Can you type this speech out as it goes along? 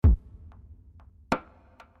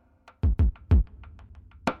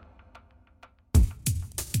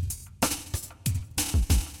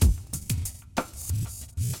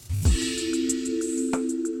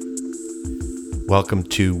Welcome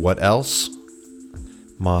to What Else?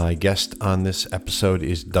 My guest on this episode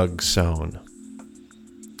is Doug Sohn.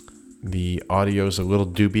 The audio is a little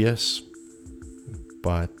dubious,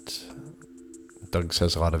 but Doug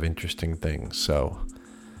says a lot of interesting things, so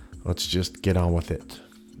let's just get on with it.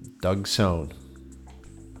 Doug Sohn.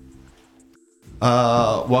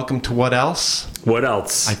 Welcome to What Else? What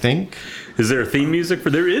else? I think. Is there theme music for?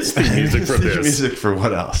 There is theme music for this. Theme music for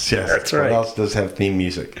What Else? Yes, that's right. What Else does have theme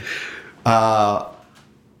music.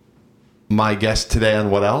 My guest today on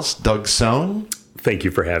What Else, Doug Sohn. Thank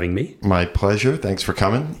you for having me. My pleasure. Thanks for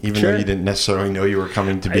coming, even though you didn't necessarily know you were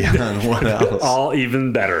coming to be on What Else. All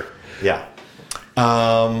even better. Yeah.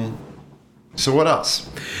 So what else?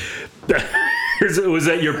 Was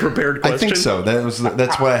that your prepared question? I think so.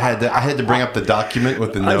 That's why I had to bring up the document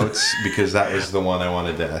with the notes because that was the one I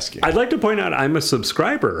wanted to ask you. I'd like to point out I'm a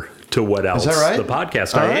subscriber to What Else? Is that right? The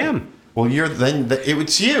podcast. All I right. am. Well,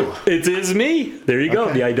 it's you. It is me. There you go.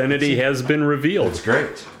 Okay. The identity has been revealed. That's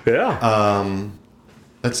great. Yeah.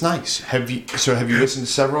 That's nice. Have you listened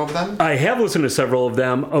to several of them? I have listened to several of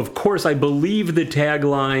them. Of course, I believe the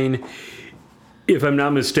tagline, if I'm not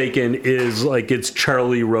mistaken, is like it's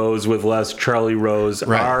Charlie Rose with less Charlie Rose.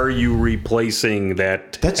 Right. Are you replacing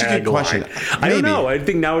that tagline? That's a good question. I don't Maybe. know. I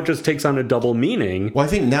think now it just takes on a double meaning. Well, I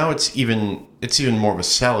think now it's even more of a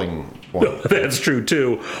selling point. That's true,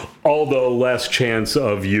 too. Although less chance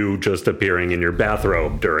of you just appearing in your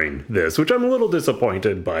bathrobe during this, which I'm a little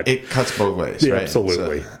disappointed, but It cuts both ways, Yeah, right?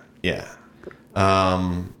 absolutely. So, yeah.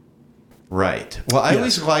 Right. Well, I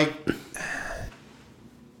always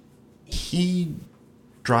he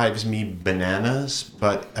drives me bananas,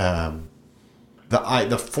 but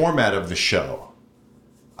the format of the show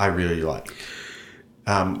I really like.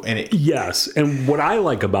 yes. And what I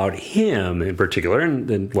like about him in particular, and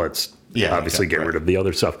then let's obviously get rid of the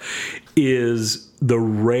other stuff, is the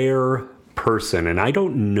rare person. And I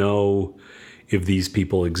don't know if these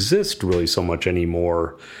people exist really so much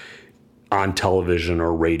anymore on television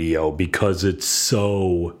or radio because it's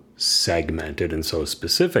so segmented and so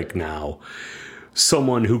specific now.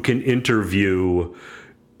 Someone who can interview,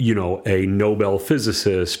 a Nobel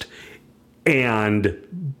physicist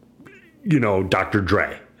and, Dr.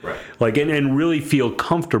 Dre. Right. And really feel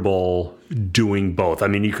comfortable doing both. I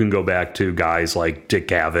mean, you can go back to guys like Dick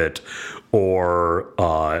Cavett or,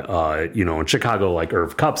 in Chicago, like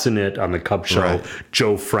Irv Kupcinet on the Cup Show, Right.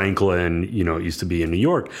 Joe Franklin, used to be in New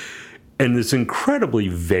York. And this incredibly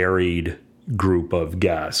varied group of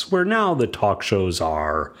guests where now the talk shows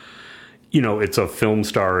are, it's a film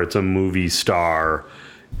star, it's a movie star,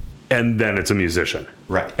 and then it's a musician.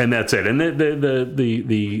 Right. And that's it. And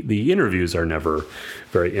the interviews are never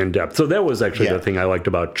very in-depth. So that was actually the thing I liked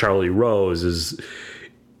about Charlie Rose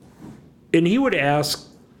and he would ask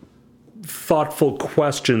thoughtful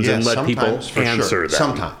questions and let people answer them.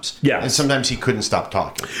 Sometimes. Yeah. And sometimes he couldn't stop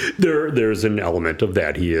talking. There's an element of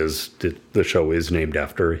that. The show is named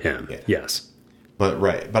after him. Yeah. Yes. But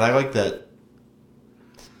I like that.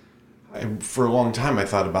 For a long time, I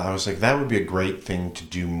was like, that would be a great thing to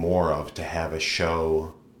do more of, to have a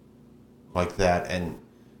show like that. And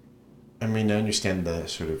I mean, I understand the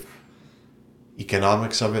sort of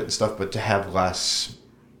economics of it and stuff, but to have less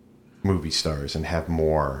movie stars and have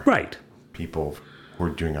more people who are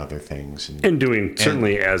doing other things. And doing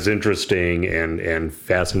certainly as interesting and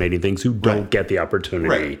fascinating things who don't get the opportunity.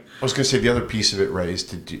 Right. I was going to say the other piece of it, Ray, is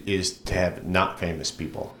to have not famous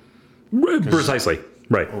people. Precisely.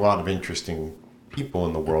 Right. A lot of interesting people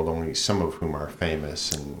in the world, only some of whom are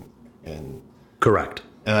famous and correct.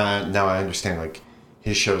 Now I understand, like,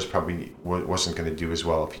 his shows probably wasn't going to do as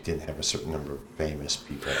well if he didn't have a certain number of famous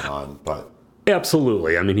people on, but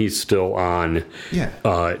absolutely. I mean, he's still on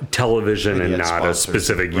television and not a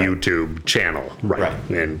specific YouTube channel, right?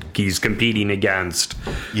 And he's competing against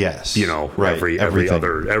every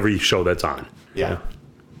show that's on. Yeah,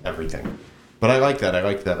 everything. But I like that. I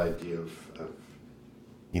like that idea of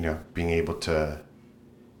being able to.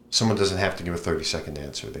 Someone doesn't have to give a 30-second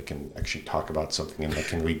answer. They can actually talk about something and they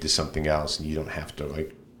can lead to something else, and you don't have to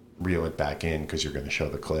reel it back in because you're going to show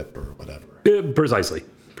the clip or whatever. Precisely.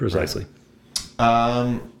 Right.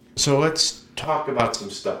 So let's talk about some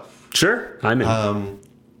stuff. Sure, I'm in.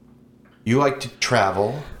 You like to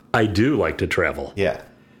travel. I do like to travel. Yeah.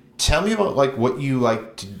 Tell me about what you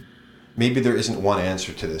like to. Maybe there isn't one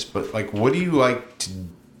answer to this, but what do you like to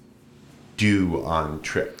do on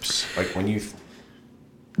trips? When you.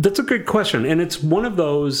 That's a good question, and it's one of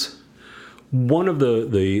those. One of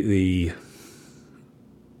the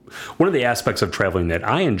aspects of traveling that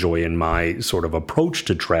I enjoy in my sort of approach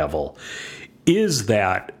to travel is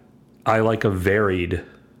that I like a varied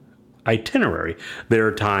itinerary. There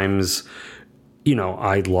are times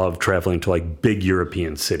I love traveling to like big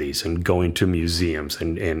European cities and going to museums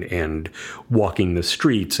and walking the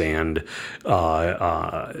streets and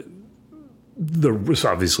obviously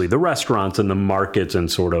the restaurants and the markets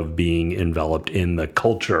and sort of being enveloped in the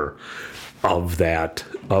culture of that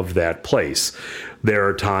place. There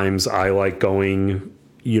are times I like going,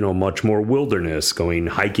 much more wilderness, going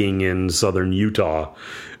hiking in southern Utah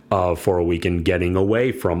for a week and getting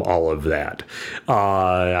away from all of that.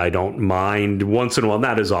 I don't mind once in a while,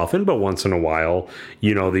 not as often, but once in a while,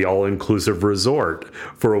 the all-inclusive resort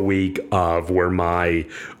for a week of where my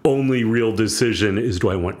only real decision is, do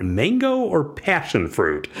I want mango or passion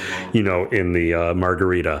fruit, in the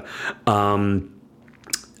margarita.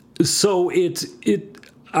 So it's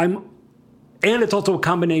also a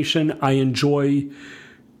combination. I enjoy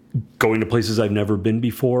going to places I've never been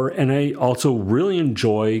before, and I also really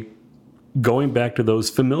enjoy going back to those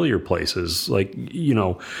familiar places. Like,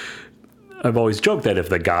 I've always joked that if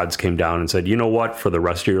the gods came down and said, you know what, for the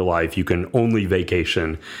rest of your life, you can only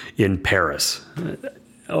vacation in Paris.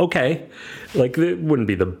 Okay. Like, it wouldn't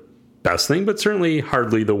be the best thing, but certainly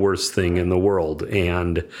hardly the worst thing in the world.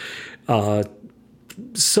 And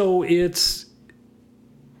so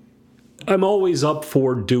I'm always up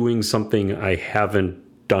for doing something I haven't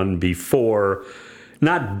done before.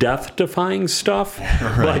 Not death-defying stuff,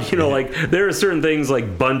 right. But, like, there are certain things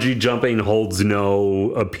like bungee jumping holds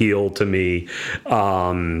no appeal to me.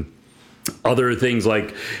 Other things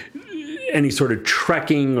like any sort of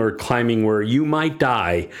trekking or climbing where you might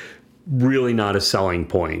die, really not a selling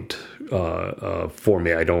point for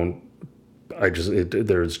me.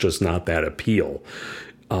 There's just not that appeal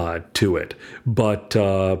to it. But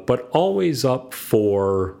always up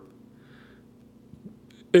for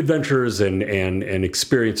adventures and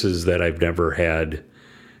experiences that I've never had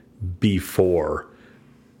before.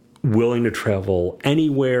 Willing to travel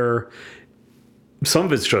anywhere. Some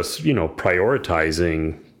of it's just,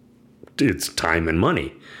 prioritizing its time and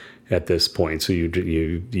money at this point. So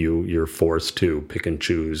you're forced to pick and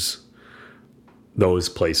choose those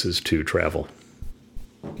places to travel.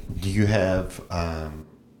 Do you have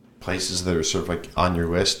places that are sort of like on your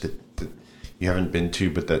list that you haven't been to,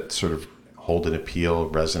 but that sort of hold an appeal,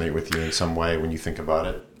 resonate with you in some way when you think about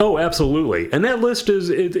it? Oh, absolutely. And that list is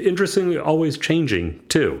interestingly always changing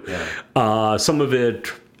too. Yeah. Some of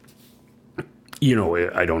it,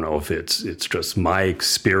 I don't know if it's just my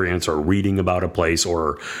experience or reading about a place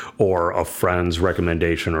or a friend's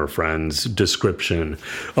recommendation or a friend's description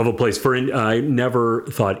of a place. I never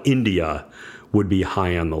thought India would be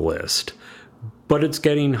high on the list, but it's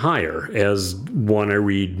getting higher as I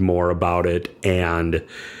read more about it. And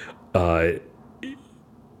my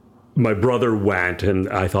brother went, and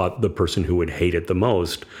I thought the person who would hate it the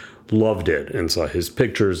most loved it, and saw his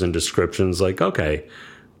pictures and descriptions like, okay,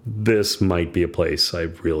 this might be a place I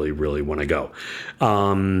really, really want to go.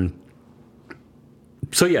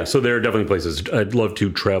 So there are definitely places. I'd love to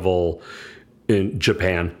travel in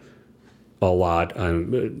Japan a lot.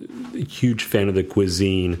 I'm a huge fan of the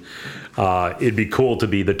cuisine. It'd be cool to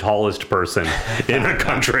be the tallest person in a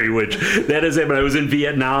country, which that is it. But I was in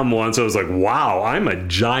Vietnam once. I was like, wow, I'm a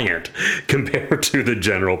giant compared to the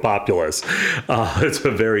general populace. It's a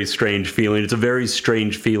very strange feeling. It's a very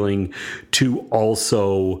strange feeling to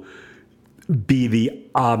also be the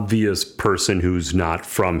obvious person who's not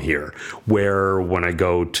from here. Where when I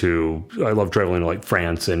love traveling to like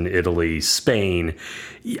France and Italy, Spain,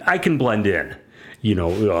 I can blend in,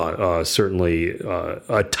 certainly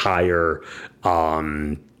attire,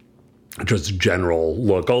 just general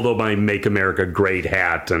look. Although my Make America Great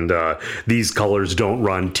hat and these colors don't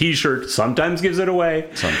run T-shirt sometimes gives it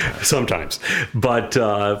away. Sometimes. But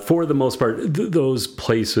for the most part, those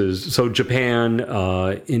places, so Japan,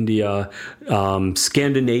 India,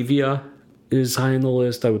 Scandinavia is high on the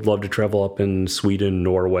list. I would love to travel up in Sweden,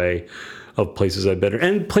 Norway, of places I've been,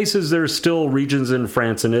 and places there's still regions in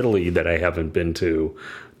France and Italy that I haven't been to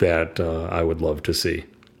that I would love to see.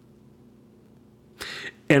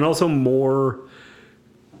 And also more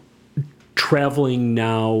traveling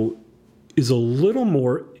now is a little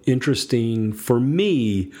more interesting for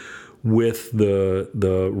me with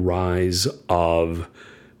the rise of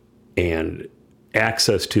and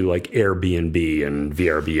access to like Airbnb and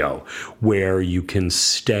VRBO, where you can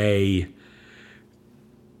stay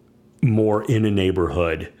more in a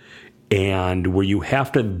neighborhood and where you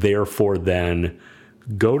have to therefore then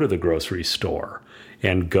go to the grocery store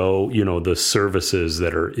and go, the services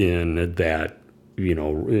that are in that,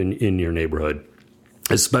 in your neighborhood,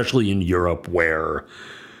 especially in Europe where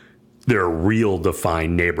there are real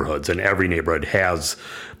defined neighborhoods, and every neighborhood has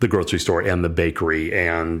the grocery store and the bakery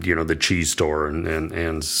and, the cheese store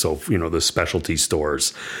and so, the specialty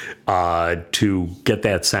stores, to get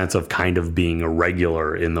that sense of kind of being a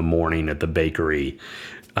regular in the morning at the bakery,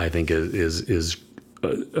 I think has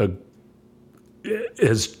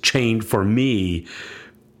changed for me.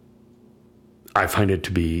 I find it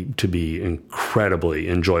to be incredibly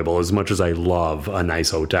enjoyable, as much as I love a nice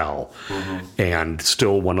hotel and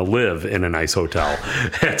still want to live in a nice hotel.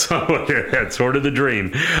 That's sort of the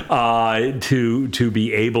dream, to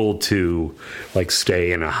be able to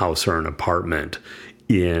stay in a house or an apartment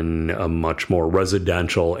in a much more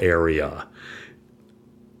residential area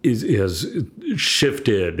has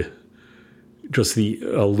shifted just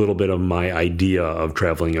a little bit of my idea of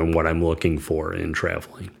traveling and what I'm looking for in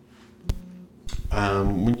traveling.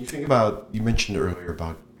 When you think about, you mentioned earlier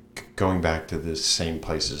about going back to the same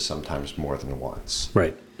places sometimes more than once.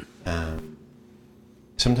 Right.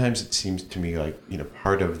 Sometimes it seems to me like,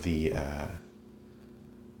 part of the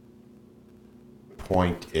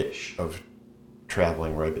point-ish of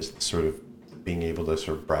traveling, right, is sort of being able to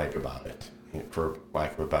sort of brag about it, for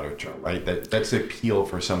lack of a better term, right? That's the appeal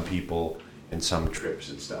for some people and some trips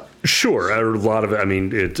and stuff. Sure, a lot of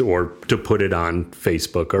it. Or to put it on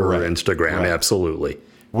Facebook or Instagram. Right. Absolutely.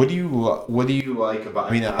 What do you like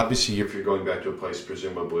about? Obviously, if you're going back to a place,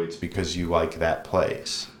 presumably it's because you like that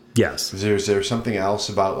place. Yes. Is there something else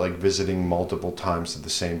about visiting multiple times to the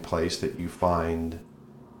same place that you find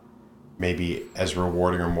maybe as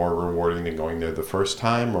rewarding or more rewarding than going there the first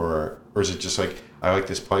time, or is it just I like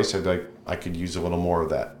this place, I could use a little more of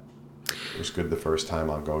that? It was good the first time,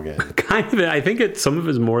 I'll go again. Kind of. I think some of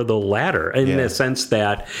it is more the latter, in the sense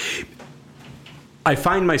that I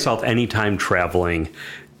find myself anytime traveling,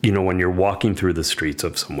 when you're walking through the streets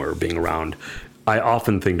of somewhere, being around, I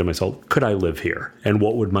often think to myself, could I live here? And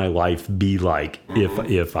what would my life be like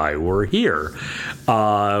if I were here?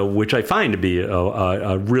 Which I find to be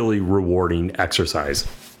a really rewarding exercise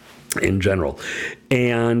in general.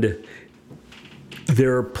 And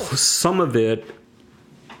some of it,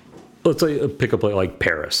 let's say pick a place like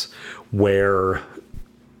Paris, where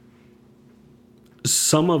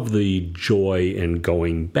some of the joy in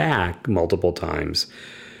going back multiple times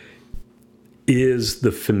is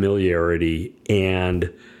the familiarity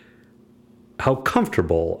and how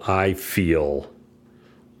comfortable I feel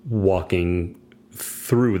walking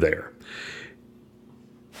through there.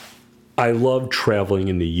 I love traveling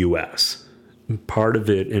in the U.S. Part of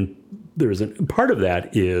it, and part of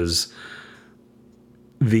that is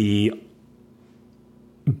the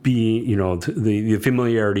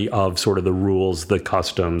familiarity of sort of the rules, the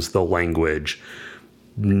customs, the language,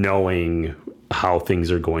 knowing how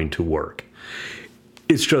things are going to work.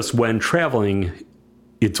 It's just when traveling,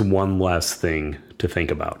 it's one less thing to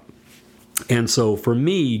think about. And so for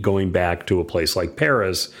me, going back to a place like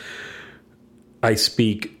Paris, I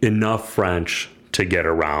speak enough French to get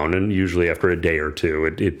around, and usually after a day or two,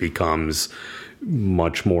 it becomes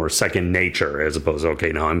much more second nature, as opposed to,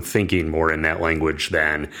 okay, now I'm thinking more in that language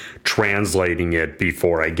than translating it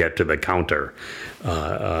before I get to the counter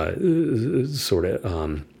sort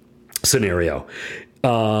of scenario.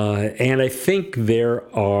 And I think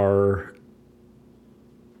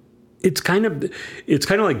it's kind of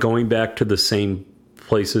like going back to the same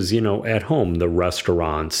places, at home, the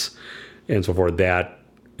restaurants and so forth, that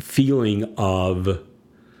feeling of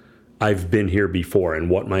I've been here before and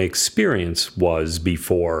what my experience was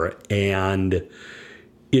before. And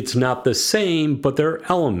it's not the same, but there are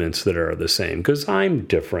elements that are the same because I'm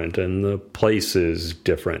different and the place is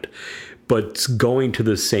different. But going to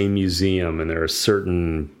the same museum, and there are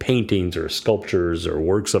certain paintings or sculptures or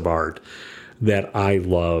works of art that I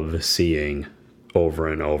love seeing over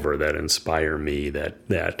and over, that inspire me, that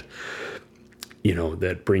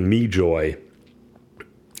bring me joy.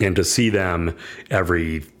 And to see them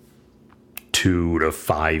every 2 to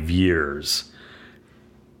 5 years,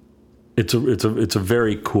 it's a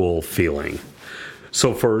very cool feeling.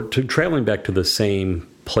 So traveling back to the same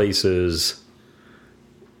places,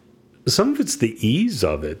 some of it's the ease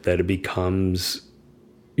of it, that it becomes,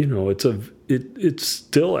 it's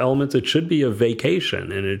still elements. It should be a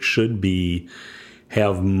vacation, and it should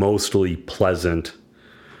have mostly pleasant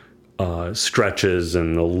stretches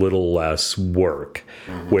and a little less work.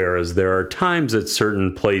 Mm-hmm. Whereas there are times at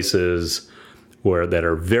certain places that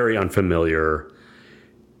are very unfamiliar,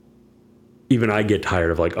 even I get tired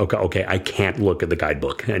of okay, I can't look at the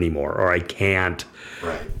guidebook anymore, or I can't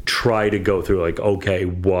try to go through okay,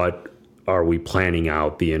 what are we planning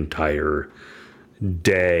out the entire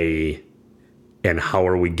day and how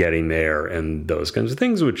are we getting there, and those kinds of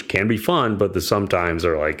things, which can be fun, but sometimes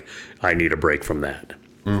are like, I need a break from that.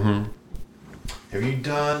 Mm-hmm. Have you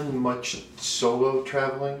done much solo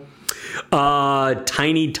traveling?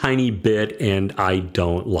 Tiny bit, and I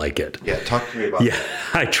don't like it. Yeah, talk to me about that.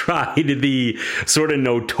 I tried the sort of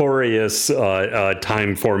notorious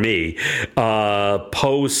time for me. I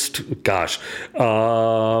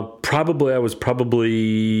was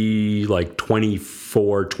probably like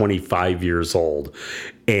 24, 25 years old.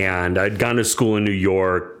 And I'd gone to school in New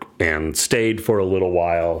York and stayed for a little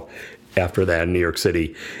while after that in New York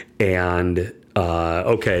City. And,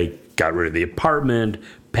 got rid of the apartment,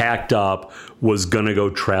 packed up, was going to go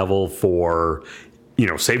travel for,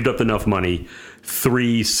 saved up enough money,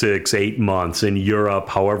 3, 6, 8 months in Europe,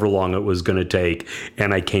 however long it was going to take.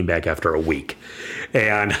 And I came back after a week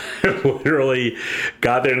and literally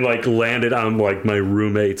got there and landed on my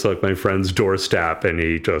roommate's, my friend's doorstep. And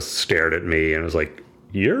he just stared at me and was like,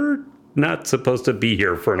 "You're not supposed to be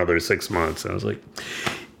here for another 6 months." And I was like,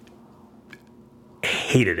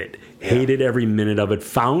 hated it. Hated every minute of it.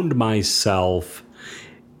 Found myself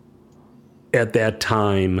at that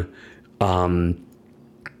time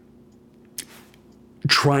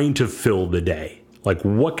trying to fill the day. Like,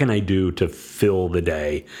 what can I do to fill the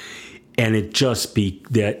day? And I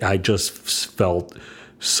just felt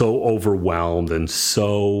so overwhelmed and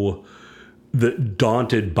so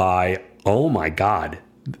daunted by, oh my God,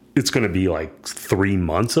 it's going to be 3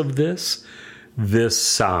 months of this.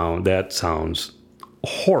 That sounds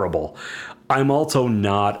horrible. I'm also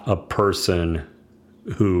not a person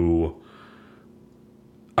who,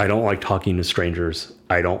 I don't like talking to strangers.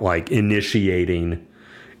 I don't like initiating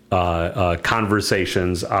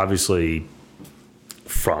conversations. Obviously,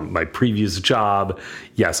 from my previous job,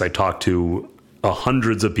 yes, I talk to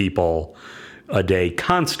hundreds of people a day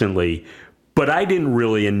constantly, but I didn't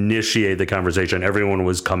really initiate the conversation. Everyone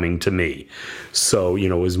was coming to me. So, it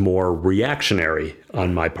was more reactionary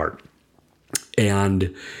on my part.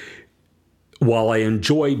 And while I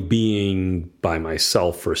enjoy being by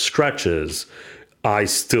myself for stretches, I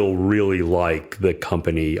still really like the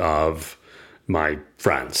company of my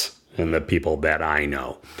friends and the people that I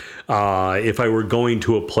know. If I were going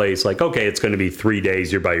to a place it's going to be 3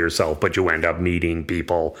 days, you're by yourself, but you end up meeting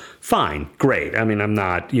people, fine, great. I mean, I'm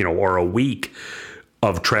not, or a week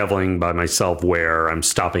of traveling by myself where I'm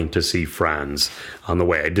stopping to see friends on the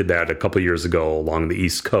way. I did that a couple of years ago along the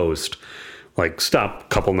East Coast. Stop a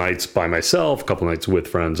couple nights by myself, a couple nights with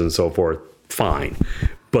friends and so forth, fine.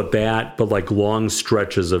 But long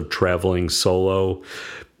stretches of traveling solo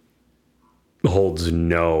holds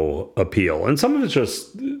no appeal. And some of it's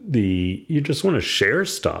just you just want to share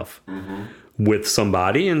stuff with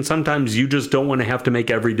somebody. And sometimes you just don't want to have to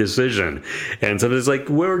make every decision. And so it's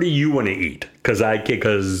where do you want to eat? Because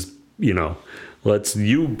let's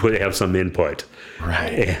have some input.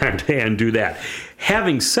 Right. And do that.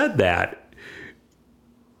 Having said that,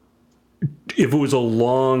 if it was a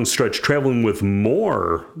long stretch traveling with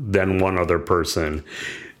more than one other person,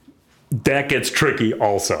 that gets tricky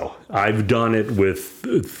also. I've done it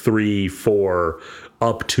with 3, 4,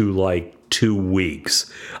 up to 2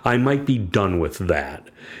 weeks. I might be done with that.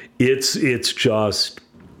 It's just,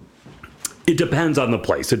 it depends on the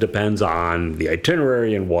place. It depends on the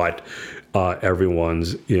itinerary and what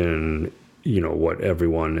everyone's in, what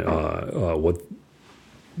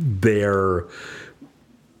their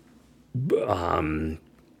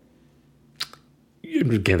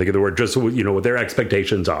can't think of the word, just what their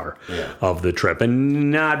expectations are of the trip.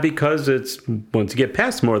 And not because it's, once you get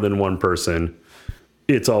past more than one person,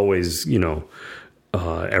 it's always,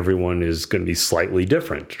 everyone is going to be slightly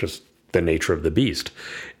different, just the nature of the beast.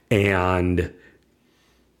 And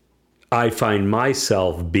I find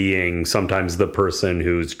myself being sometimes the person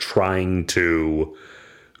who's trying to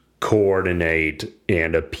coordinate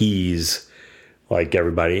and appease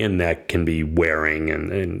everybody, and that can be wearing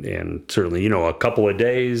and certainly, a couple of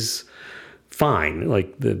days, fine.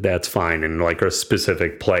 That's fine. And a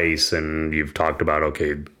specific place, and you've talked about,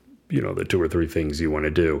 the 2 or 3 things you want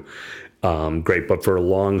to do. Great. But for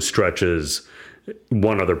long stretches,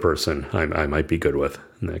 one other person I might be good with,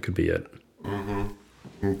 and that could be it. Mm-hmm.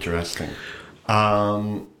 Interesting.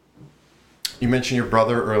 You mentioned your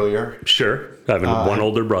brother earlier. Sure. I have one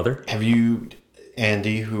older brother. Have you...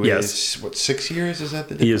 Andy, who is, 6 years? Is that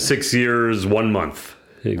the difference? He is 6 years, 1 month.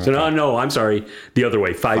 Okay. No, I'm sorry. The other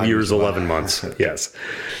way, 5 years, 11 months. Yes.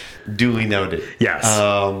 Duly noted. Yes.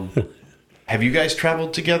 Have you guys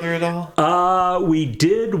traveled together at all? We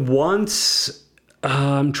did once.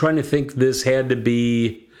 I'm trying to think. This had to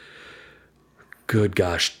be, good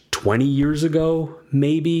gosh, 20 years ago,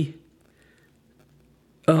 maybe.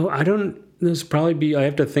 Oh, I don't this probably be, I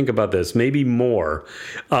have to think about this, maybe more.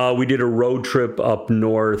 We did a road trip up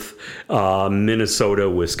north, Minnesota,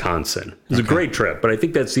 Wisconsin. It was a great trip, but I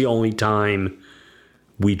think that's the only time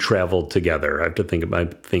we traveled together. I have to think I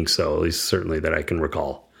think so, at least certainly that I can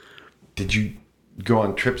recall. Did you go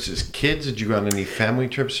on trips as kids? Did you go on any family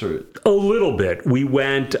trips? Or a little bit? We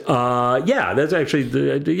went. That's actually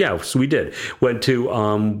so we did. Went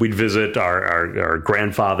to. We'd visit our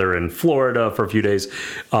grandfather in Florida for a few days.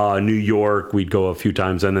 New York. We'd go a few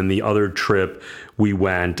times, and then the other trip we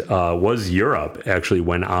went was Europe. Actually,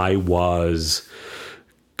 when I was.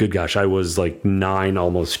 Good gosh, I was like 9,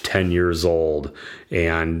 almost 10 years old,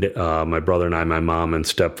 and my brother and I, my mom and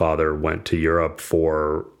stepfather, went to Europe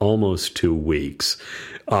for almost 2 weeks.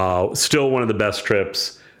 Still one of the best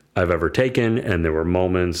trips I've ever taken, and there were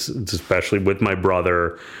moments, especially with my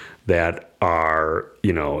brother, that are,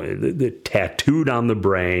 tattooed on the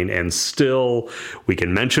brain, and still we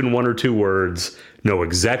can mention 1 or 2 words, know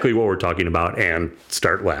exactly what we're talking about, and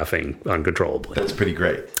start laughing uncontrollably. That's pretty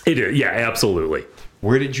great. It is, yeah, absolutely.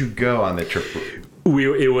 Where did you go on the trip?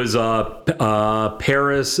 It was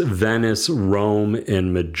Paris, Venice, Rome,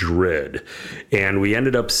 and Madrid. And we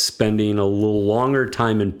ended up spending a little longer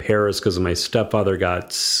time in Paris because my stepfather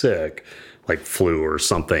got sick, like flu or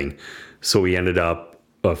something. So we ended up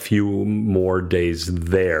a few more days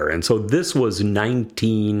there. And so this was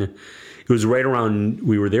it was right around,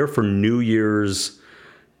 we were there for New Year's,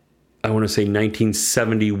 I want to say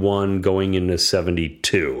 1971 going into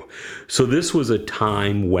 72. So this was a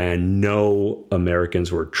time when no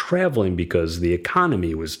Americans were traveling because the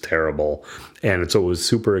economy was terrible. And so it was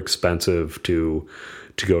super expensive to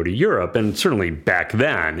go to Europe. And certainly back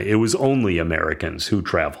then, it was only Americans who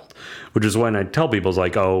traveled, which is when I tell people, it's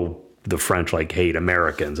like, oh, the French hate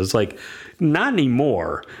Americans. It's like, not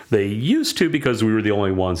anymore. They used to because we were the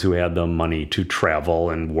only ones who had the money to travel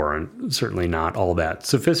and weren't certainly not all that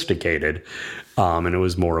sophisticated. And it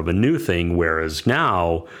was more of a new thing, whereas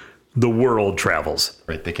now the world travels.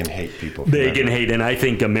 Right, they can hate people. They can hate, and I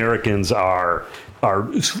think Americans are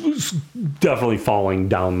definitely falling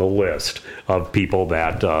down the list of people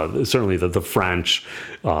that certainly that the French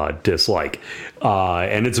dislike.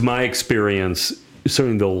 And it's my experience,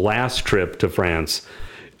 certainly the last trip to France,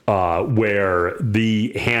 where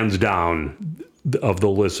the hands down of the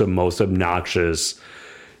list of most obnoxious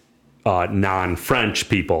non-French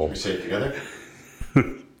people. Can we say it together?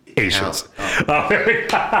 Asians. Oh,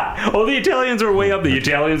 the Italians are way up. The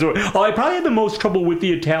Italians were. Oh, I probably had the most trouble with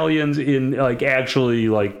the Italians in actually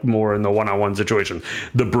more in the one-on-one situation.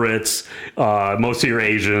 The Brits, most of your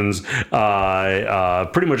Asians,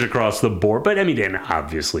 pretty much across the board. But I mean, and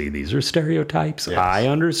obviously these are stereotypes. Yes. I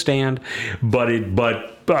understand, but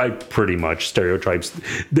I pretty much stereotypes.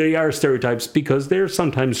 They are stereotypes because they're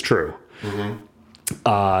sometimes true. Mm-hmm.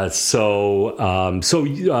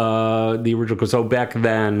 The original, so back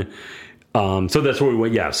then, so that's where we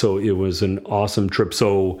went. Yeah. So it was an awesome trip.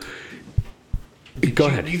 So go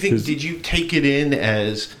ahead. Do you think, did you take it in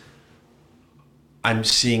as I'm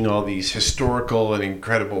seeing all these historical and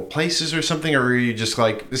incredible places or something? Or are you just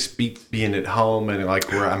like, this beats being at home and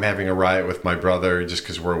I'm having a riot with my brother just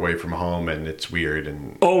because we're away from home and it's weird?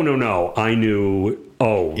 And oh, no. I knew,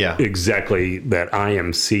 exactly that I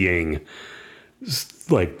am seeing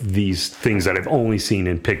these things that I've only seen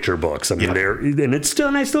in picture books. I mean, and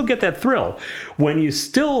I still get that thrill when you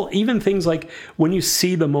even things like when you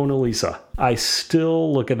see the Mona Lisa, I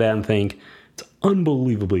still look at that and think it's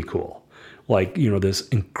unbelievably cool. This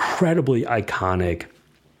incredibly iconic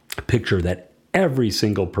picture that every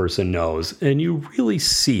single person knows, and you really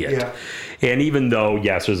see it. Yeah. And even though,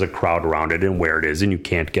 yes, there's a crowd around it and where it is, and you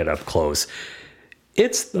can't get up close,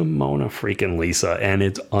 it's the Mona freaking Lisa, and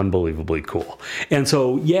it's unbelievably cool. And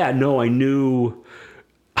so, I knew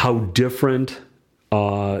how different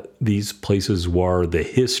these places were, the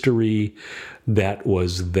history that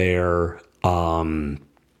was there. In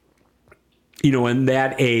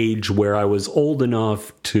that age where I was old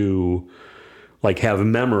enough to have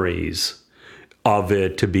memories of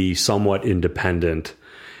it, to be somewhat independent.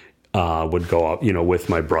 Would go up, with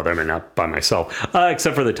my brother, I mean, not by myself,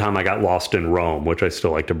 except for the time I got lost in Rome, which I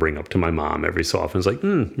still like to bring up to my mom every so often. It's like,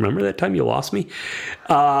 remember that time you lost me?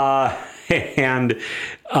 And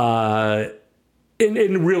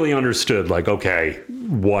really understood,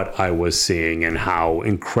 what I was seeing and how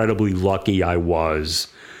incredibly lucky I was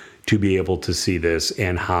to be able to see this,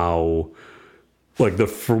 and how,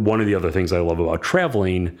 for one of the other things I love about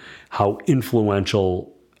traveling, how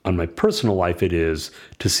influential on my personal life it is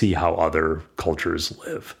to see how other cultures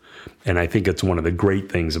live. And I think it's one of the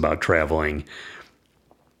great things about traveling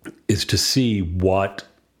is to see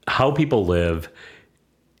how people live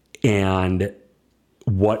and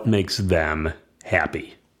what makes them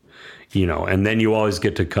happy. And then you always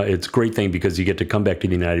get to, it's a great thing because you get to come back to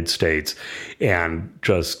the United States and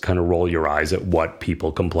just kind of roll your eyes at what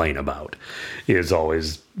people complain about. Is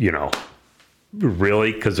always,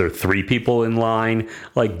 really, because there are 3 people in line,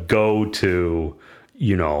 like go to,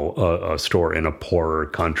 a store in a poorer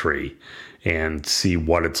country and see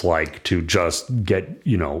what it's like to just get,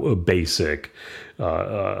 a basic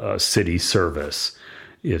city service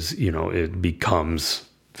it becomes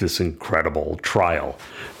this incredible trial.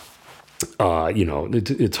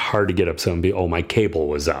 It's hard to get upset and be, my cable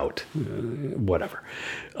was out, whatever.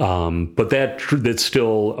 But that's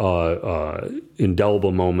still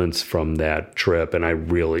indelible moments from that trip. And I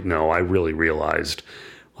really realized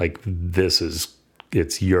like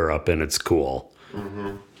it's Europe and it's cool.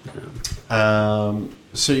 Mm-hmm. Yeah.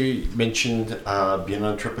 So you mentioned being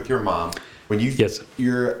on a trip with your mom. When your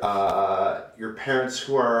parents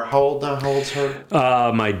how old now? How old's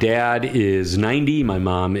her? My dad is 90. My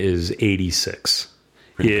mom is 86.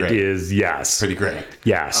 Pretty great. Yes. Pretty great.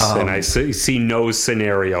 Yes. And I see no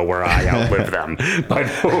scenario where I outlive them. But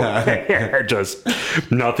just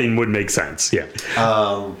nothing would make sense. Yeah.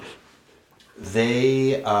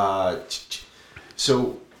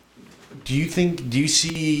 So do you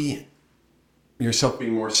see yourself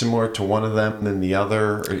being more similar to one of them than the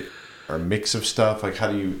other? Or a mix of stuff? Like,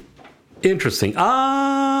 how do you... Interesting.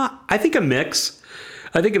 I think a mix.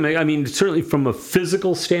 I mean, certainly from a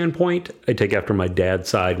physical standpoint, I take after my dad's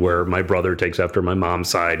side, where my brother takes after my mom's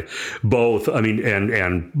side. Both, I mean,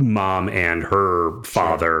 and mom and her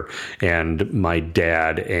father, sure. And my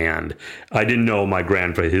dad, and I didn't know my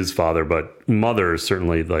grandfather, his father, but mother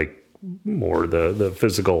certainly like more the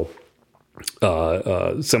physical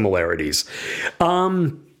similarities.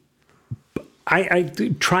 I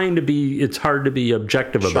trying to be. It's hard to be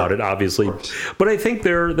objective about it, obviously, but I think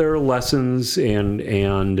there are lessons and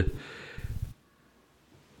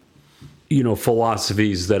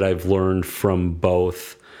philosophies that I've learned from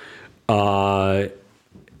both, and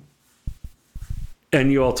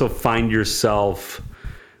you also find yourself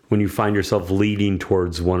when you find yourself leading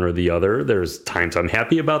towards one or the other. There's times I'm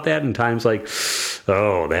happy about that, and times like,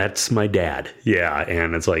 oh, that's my dad, yeah,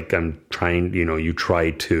 and it's like I'm trying. You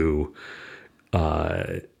try to.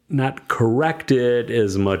 Not correct it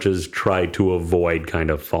as much as try to avoid kind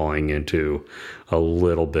of falling into a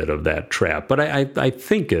little bit of that trap. But I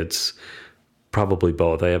think it's probably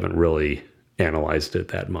both. I haven't really analyzed it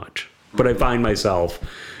that much. But I find myself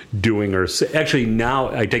doing actually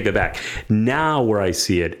now I take that back. Now where I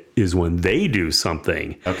see it is when they do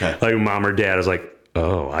something. Okay. Like mom or dad is like,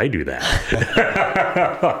 oh, I do that.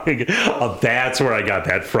 That's where I got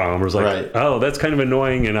that from. I was like, right. Oh, that's kind of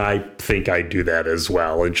annoying, and I think I do that as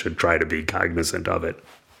well and should try to be cognizant of it.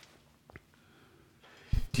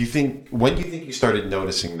 When do you think you started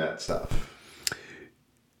noticing that stuff?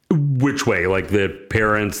 Which way? Like the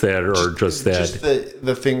parents that are just that? Just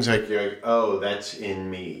the things like, you're like, oh, that's in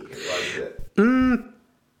me. Like that.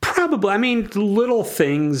 Probably. I mean, little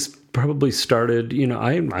things probably started,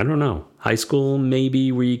 I don't know. High school,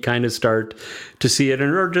 maybe we kind of start to see it,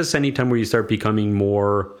 or just anytime where you start becoming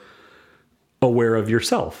more aware of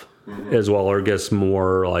yourself as well, or I guess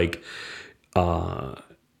more like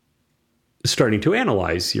starting to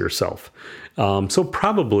analyze yourself. So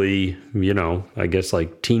probably, I guess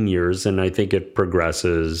like teen years, and I think it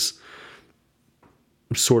progresses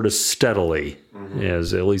sort of steadily,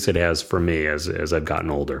 as at least it has for me as I've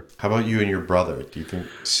gotten older. How about you and your brother? Do you think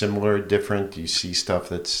similar, different? Do you see stuff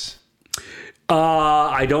that's...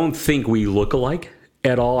 I don't think we look alike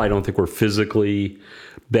at all. I don't think we're physically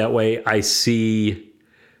that way. Where I see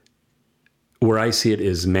it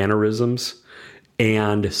is mannerisms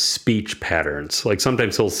and speech patterns. Like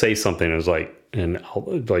sometimes he'll say something and I'll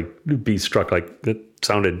like be struck like that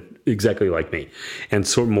sounded exactly like me. And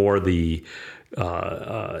so more the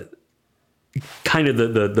kind of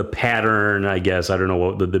the pattern, I guess. I don't know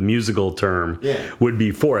what the musical term would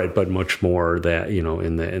be for it, but much more that,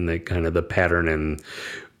 in the kind of the pattern and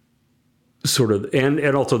sort of, and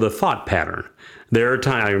also the thought pattern. There are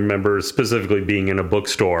times I remember specifically being in a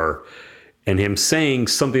bookstore and him saying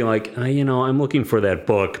something like, I'm looking for that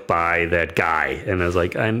book by that guy. And I was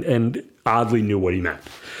like, and oddly knew what he meant.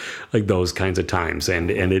 Like those kinds of times. And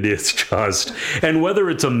it is just, and whether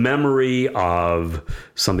it's a memory of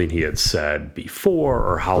something he had said before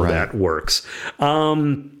or how that works.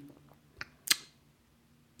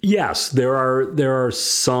 Yes, there are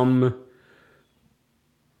some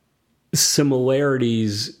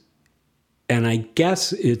similarities, and I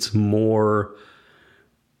guess it's more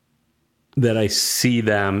that I see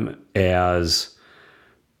them as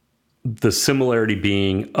the similarity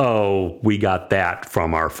being, oh, we got that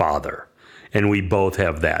from our father. And we both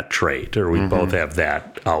have that trait, or we both have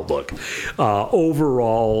that outlook.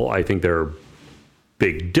 Overall, I think there are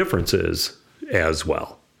big differences as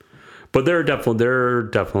well. But there are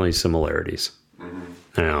definitely similarities.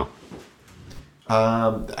 I know.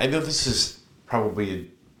 I know this is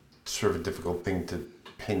probably sort of a difficult thing to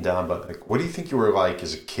pin down, but like, what do you think you were like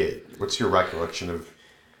as a kid? What's your recollection of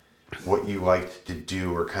what you liked to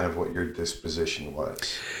do, or kind of what your disposition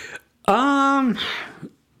was?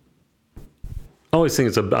 I always think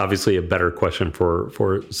it's obviously a better question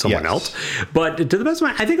for someone else. But to the best of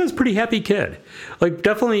my, I think I was a pretty happy kid. Like,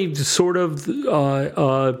 definitely sort of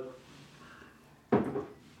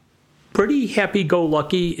pretty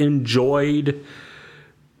happy-go-lucky, enjoyed.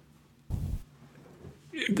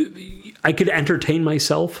 I could entertain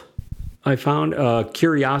myself, I found.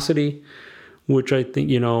 Curiosity, which I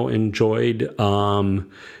think, enjoyed. A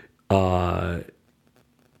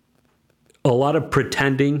lot of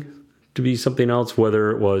pretending to be something else,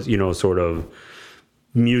 whether it was, sort of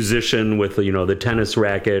musician with, the tennis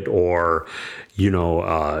racket, or,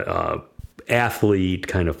 athlete,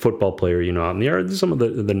 kind of football player, out in the yard, some of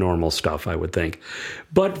the normal stuff, I would think.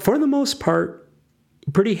 But for the most part,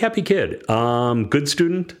 pretty happy kid. Good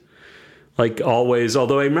student, like always.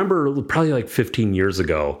 Although I remember probably like 15 years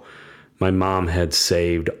ago, my mom had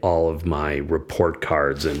saved all of my report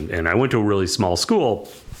cards, and I went to a really small school.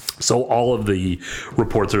 So all of the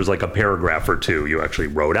reports, there's like a paragraph or two you actually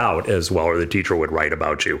wrote out as well, or the teacher would write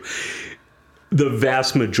about you. The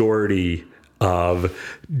vast majority of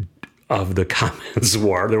the comments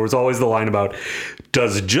were, there was always the line about,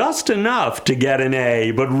 does just enough to get an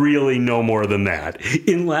A, but really no more than that.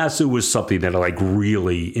 Unless it was something that like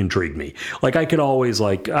really intrigued me. Like I could always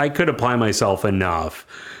I could apply myself enough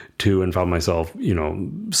to, and found myself,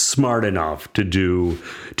 smart enough to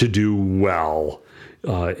do well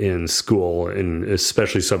in school, and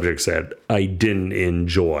especially subjects that I didn't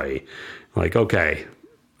enjoy. Like, okay,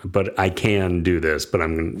 but I can do this, but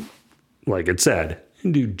I'm, like it said,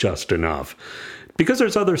 do just enough. Because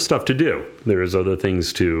there's other stuff to do. There's other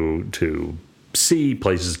things to see,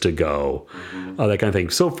 places to go, that kind of thing.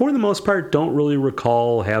 So for the most part, don't really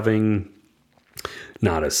recall having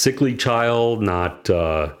not a sickly child, not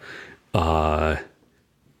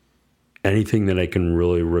anything that I can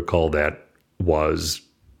really recall that was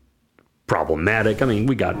problematic. I mean,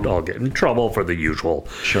 we all get in trouble for the usual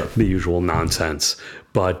nonsense.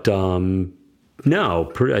 But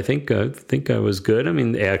no, I think I was good. I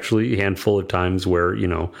mean, actually, a handful of times where,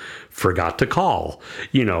 forgot to call,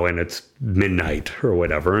 and it's midnight or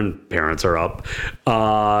whatever, and parents are up,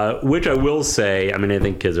 which I will say, I mean, I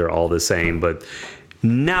think kids are all the same, but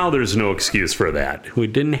now there's no excuse for that. We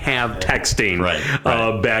didn't have texting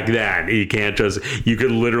back then. You can't you could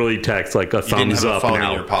literally text like a thumbs up now. You didn't have a phone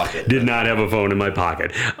in your pocket. Did not have a phone in my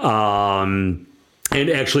pocket. And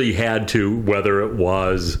actually had to, whether it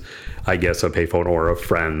was, I guess, a payphone or a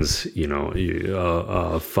friend's,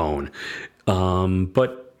 phone.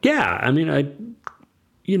 But yeah, I mean,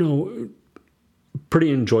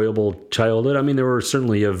 pretty enjoyable childhood. I mean, there were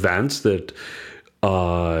certainly events that,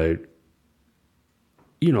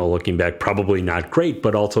 looking back, probably not great,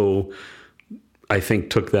 but also I think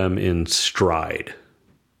took them in stride,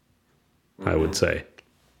 I would say.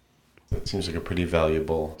 That seems like a pretty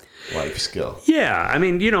valuable life skill. Yeah. I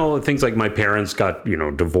mean, things like my parents got,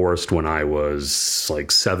 divorced when I was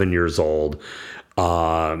like 7 years old.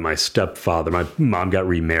 My stepfather, my mom got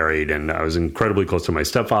remarried, and I was incredibly close to my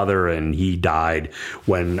stepfather, and he died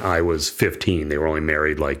when I was 15. They were only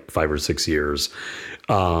married like 5 or 6 years.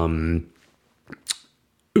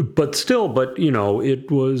 But still, it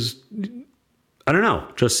was, I don't know,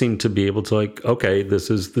 just seemed to be able to like, okay, this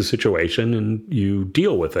is the situation and you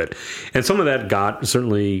deal with it. And some of that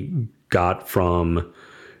certainly got from,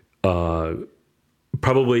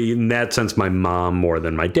 probably in that sense, my mom more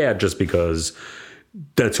than my dad, just because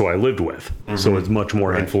that's who I lived with. Mm-hmm. So it's much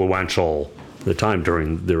more influential the time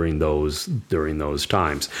during those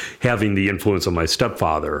times. Having the influence of my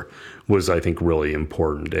stepfather was, I think, really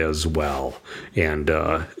important as well. And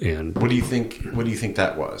what do you think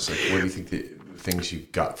that was? Like, what do you think the things you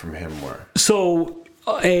got from him were? So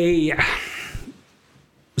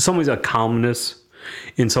some ways a calmness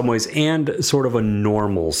in some ways, and sort of a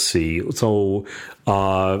normalcy. So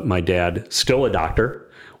my dad, still a doctor,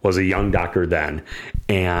 was a young doctor then,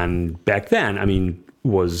 and back then, I mean,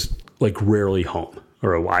 was like rarely home.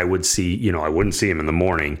 Or I would see, I wouldn't see him in the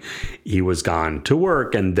morning. He was gone to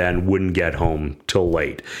work and then wouldn't get home till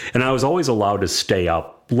late. And I was always allowed to stay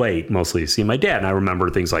up late, mostly to see my dad. And I remember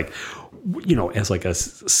things like, as like a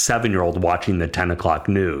 7-year-old watching the 10 o'clock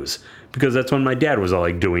news, because that's when my dad was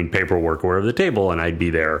like doing paperwork over the table, and I'd be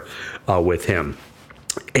there with him.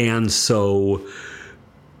 And so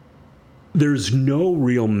there's no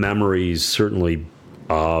real memories, certainly,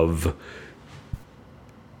 of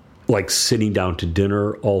like sitting down to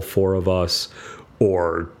dinner, all four of us,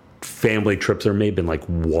 or family trips. There may have been like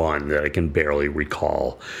one that I can barely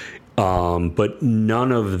recall. But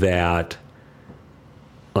none of that,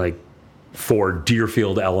 like for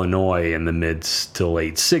Deerfield, Illinois in the mid to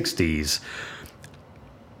late 60s,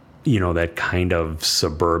 that kind of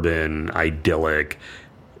suburban, idyllic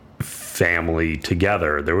family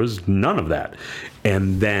together. There was none of that.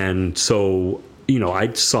 And then, so,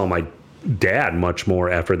 I saw my dad much more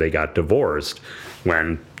after they got divorced,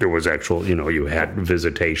 when there was actual, you had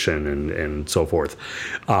visitation and so forth.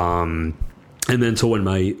 And then, so when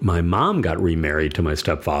my mom got remarried to my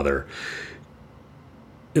stepfather,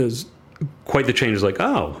 it was quite the change. Like,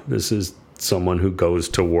 oh, this is someone who goes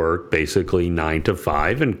to work basically 9 to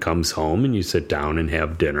 5 and comes home, and you sit down and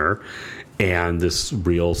have dinner, and this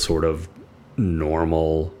real sort of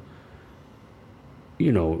normal,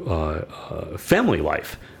 family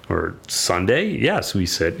life. Or Sunday, yes,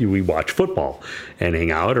 we watch football and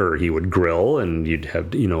hang out, or he would grill, and you'd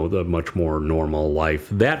have, the much more normal life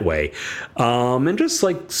that way. And just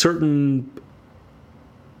like certain,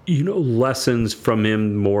 lessons from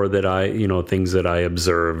him more that I, things that I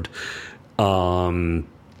observed.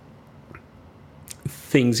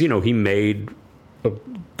 Things, he made a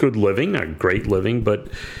good living, a great living, but,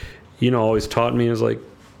 always taught me is like,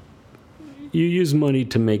 you use money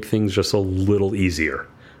to make things just a little easier.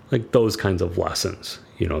 Like those kinds of lessons,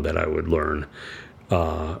 that I would learn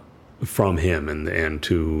from him, and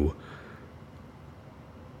to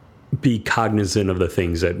be cognizant of the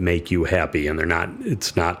things that make you happy, and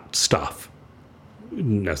it's not stuff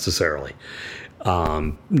necessarily.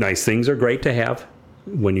 Nice things are great to have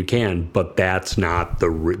when you can, but that's not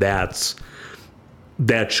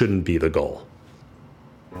that shouldn't be the goal.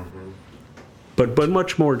 Mm-hmm. But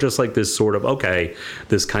much more just like this sort of,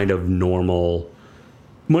 this kind of normal,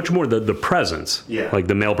 much more the presence, like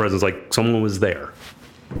the male presence, like someone was there.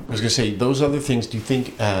 I was going to say, those other things, do you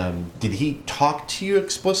think, did he talk to you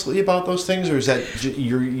explicitly about those things, or is that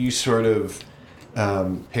you sort of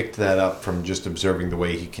picked that up from just observing the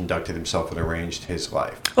way he conducted himself and arranged his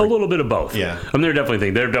life? A little bit of both. Yeah. I mean,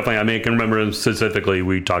 I can remember him specifically,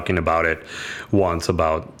 we talking about it once,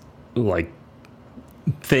 about like,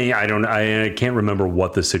 I can't remember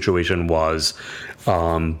what the situation was,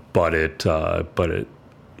 but it definitely,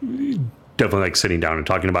 like sitting down and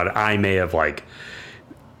talking about it, I may have like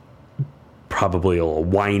probably a little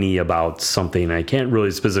whiny about something. I can't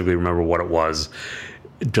really specifically remember what it was,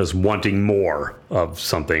 just wanting more of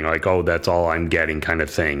something, like, oh, that's all I'm getting kind of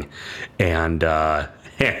thing. And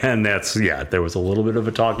that's, there was a little bit of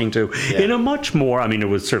a talking to in a much more, it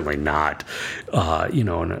was certainly not,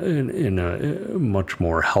 in a much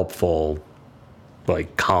more helpful,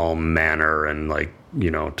 like calm manner, and like,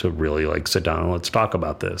 to really like sit down and let's talk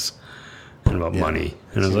about this and about money.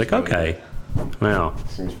 And I was like, okay, well,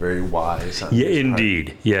 seems very wise. Yeah, indeed.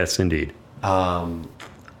 Part. Yes, indeed.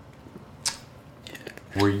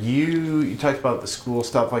 Were you talked about the school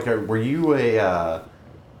stuff, like, were you a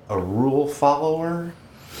rule follower,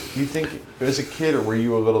 do you think, as a kid, or were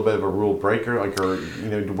you a little bit of a rule breaker? Like, or,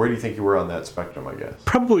 where do you think you were on that spectrum, I guess?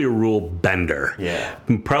 Probably a rule bender. Yeah.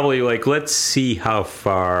 Probably like, let's see how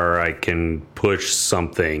far I can push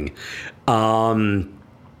something. I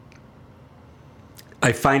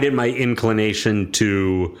find it my inclination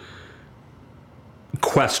to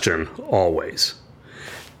question always.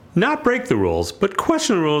 Not break the rules, but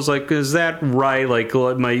question the rules. Like, is that right? Like,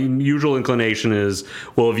 my usual inclination is,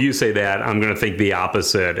 well, if you say that, I'm going to think the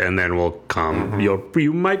opposite, and then we'll come. Mm-hmm.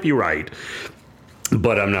 You might be right,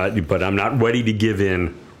 but I'm not ready to give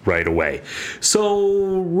in right away.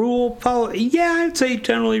 So, rule follower. Yeah, I'd say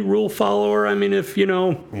generally rule follower. I mean, if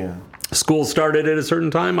school started at a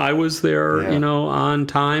certain time, I was there, on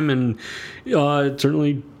time, and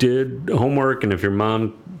certainly did homework. And if your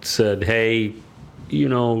mom said, hey,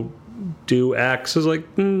 do X, is like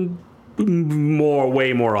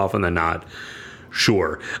way more often than not.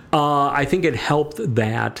 Sure. I think it helped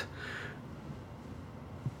that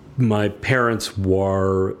my parents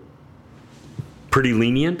were pretty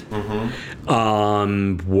lenient,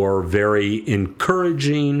 were very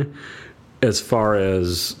encouraging as far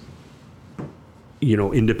as,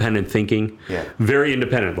 independent thinking. Yeah. Very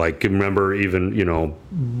independent. Like, remember even,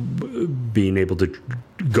 being able to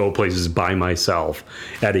go places by myself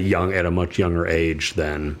at a much younger age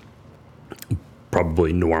than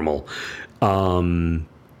probably normal. And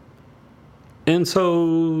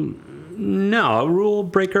so, no, a rule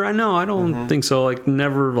breaker, I don't think so. Like,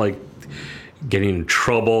 never, like, getting in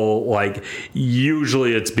trouble. Like,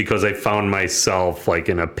 usually it's because I found myself, like,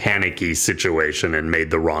 in a panicky situation and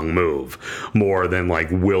made the wrong move, more than,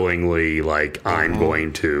 like, willingly, like, I'm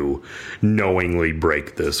going to knowingly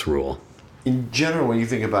break this rule. In general, when you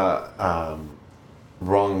think about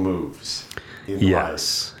wrong moves in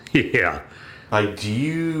life, yeah, like, do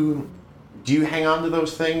you hang on to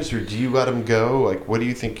those things, or do you let them go? Like, what do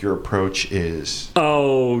you think your approach is?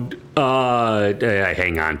 I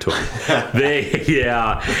hang on to them. They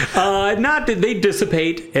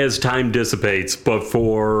dissipate as time dissipates, but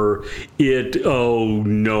for it,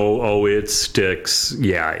 it sticks.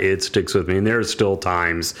 Yeah, it sticks with me. And there's still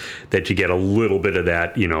times that you get a little bit of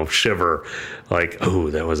that, shiver, like, oh,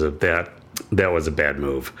 that was a bad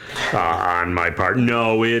move on my part.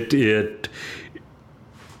 No,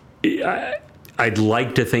 I'd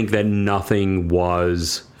like to think that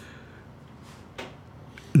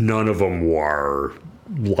none of them were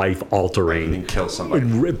life-altering. You didn't kill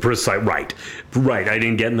somebody. Precise, right. I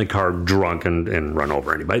didn't get in the car drunk and run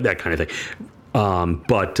over anybody, that kind of thing.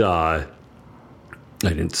 But I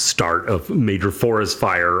didn't start a major forest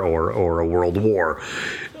fire or a world war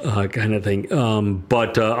kind of thing. No.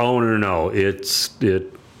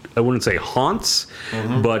 I wouldn't say haunts,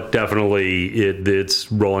 but definitely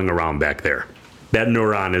it's rolling around back there. That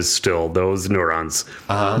neuron is still, those neurons,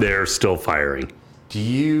 they're still firing. Do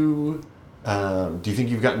you think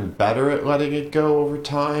you've gotten better at letting it go over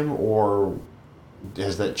time, or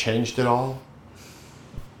has that changed at all?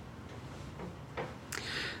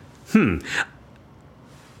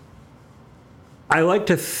 I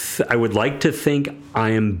would like to think I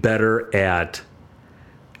am better at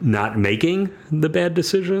not making the bad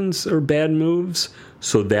decisions or bad moves,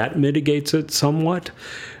 so that mitigates it somewhat.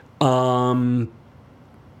 I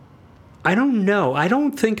don't know. I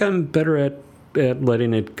don't think I'm better at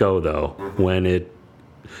letting it go, though. When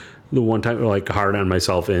the one time, like, hard on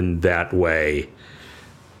myself in that way.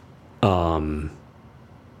 No,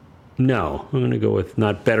 I'm going to go with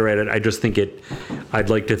not better at it. I just think I'd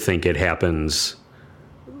like to think it happens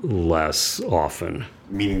less often.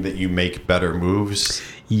 Meaning that you make better moves?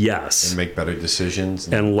 Yes. And make better decisions?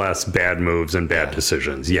 And less bad moves and bad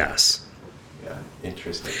decisions, yes. Yeah,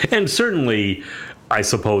 interesting. And certainly, I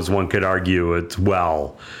suppose one could argue it's,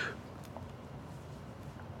 well,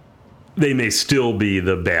 they may still be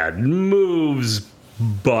the bad moves,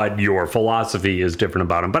 but your philosophy is different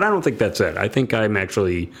about them. But I don't think that's it. I think I'm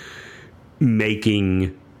actually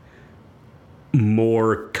making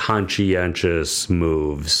more conscientious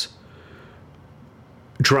moves.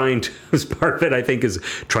 As part of it, I think, is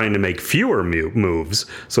trying to make fewer moves,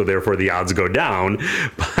 so therefore the odds go down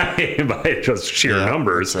by just sheer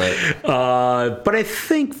numbers. Right. But I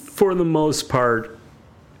think for the most part,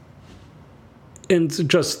 and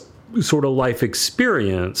just sort of life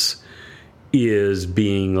experience, is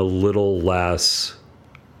being a little less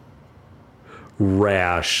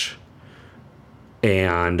rash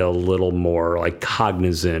and a little more, like,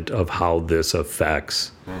 cognizant of how this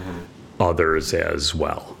affects others as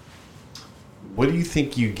well. What do you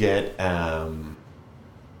think you get,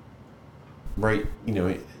 right,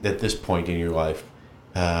 at this point in your life,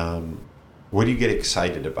 what do you get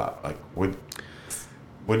excited about? Like, what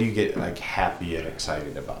do you get, like, happy and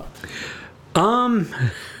excited about? What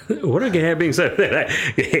do I get happy and excited that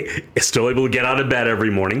I'm still able to get out of bed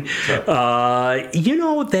every morning? Sure.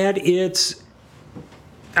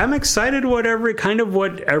 I'm excited what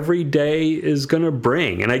every day is going to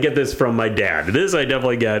bring. And I get this from my dad. This I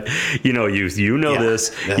definitely get. This. You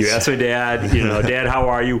ask my dad, Dad, how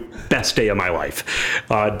are you? Best day of my life.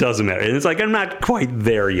 Doesn't matter. And it's like, I'm not quite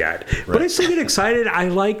there yet. Right. But I still get excited. I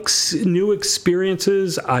like new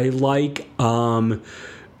experiences. I like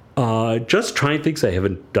just trying things I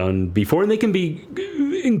haven't done before. And they can be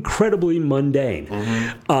incredibly mundane.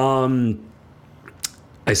 I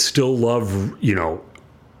still love,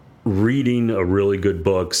 reading a really good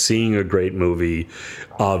book, seeing a great movie,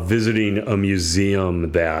 visiting a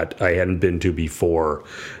museum that I hadn't been to before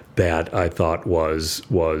that I thought was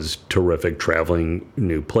terrific, traveling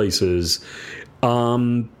new places.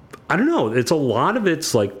 I don't know. It's a lot of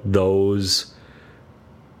it's like those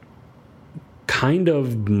kind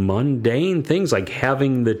of mundane things, like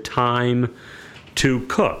having the time to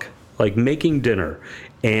cook, like making dinner,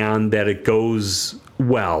 and that it goes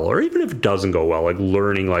well, or even if it doesn't go well, like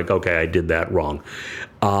learning, like, okay, I did that wrong.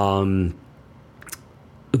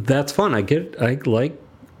 That's fun. I get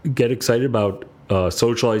excited about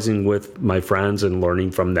socializing with my friends and learning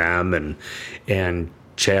from them, and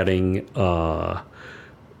chatting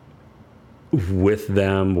with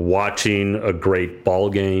them, watching a great ball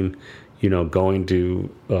game, going to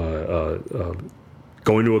a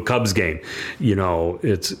Cubs game.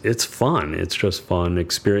 It's fun. It's just fun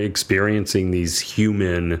experiencing these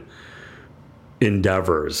human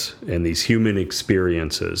endeavors and these human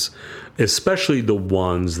experiences, especially the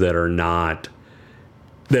ones that are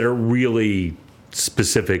really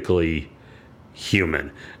specifically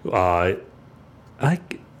human. Going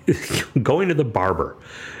to the barber,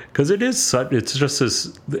 because it's just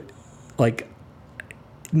this like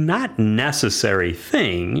not necessary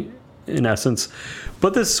thing in essence,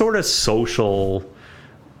 but this sort of social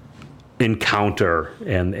encounter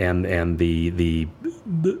and the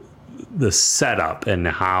setup and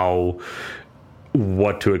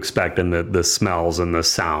what to expect and the smells and the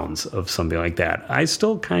sounds of something like that. I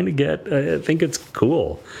still kind of I think it's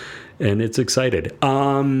cool and it's excited.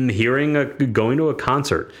 Going to a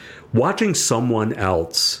concert, watching someone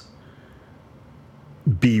else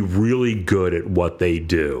be really good at what they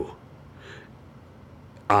do,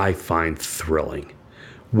 I find thrilling.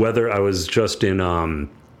 Whether I was just in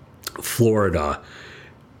Florida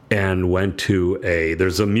and went to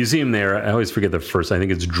there's a museum there. I always forget the first. I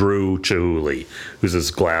think it's Drew Chihuly, who's this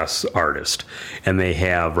glass artist. And they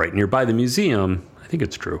have right nearby the museum, I think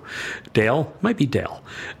it's Drew. Dale? Might be Dale.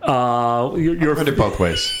 You're put it both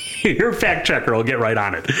ways. Your fact checker will get right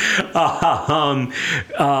on it.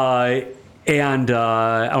 And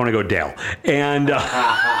I want to go Dale. And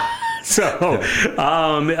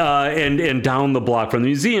and down the block from the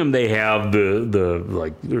museum, they have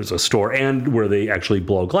there's a store and where they actually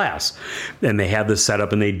blow glass, and they have this set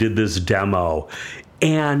up and they did this demo,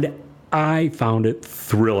 and I found it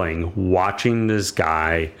thrilling watching this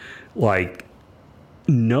guy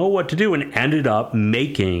know what to do and ended up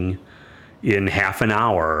making in half an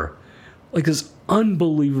hour this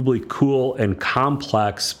unbelievably cool and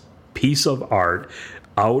complex piece of art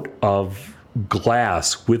out of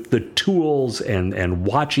glass with the tools and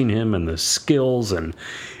watching him and the skills and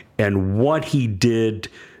what he did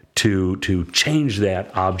to change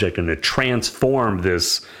that object and to transform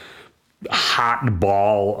this hot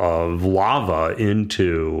ball of lava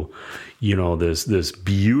into this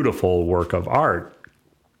beautiful work of art.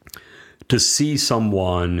 To see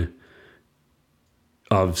someone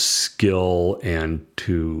of skill and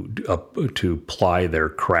to ply their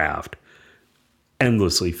craft,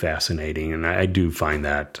 endlessly fascinating, and I do find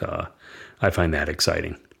that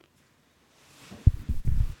exciting.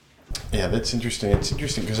 Yeah, that's interesting. It's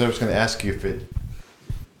interesting because I was going to ask you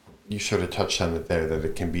you sort of touched on it there, that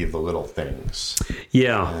it can be the little things.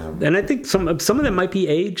 Yeah, and I think some of them might be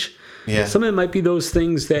age. Yeah, some of them might be those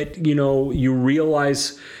things that you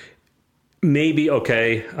realize. Maybe,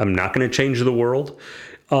 okay, I'm not going to change the world,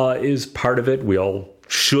 is part of it. We all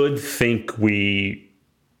should think we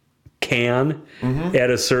can at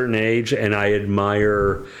a certain age, and I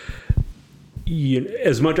admire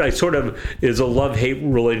as much. I sort of is a love-hate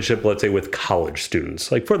relationship, let's say, with college students.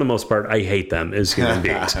 For the most part, I hate them as human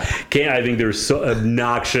beings. I think they're so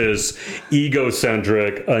obnoxious,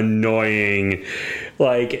 egocentric, annoying.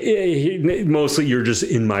 Mostly you're just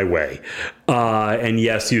in my way. And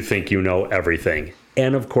yes, you think you know everything.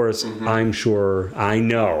 And of course, I'm sure I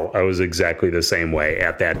know I was exactly the same way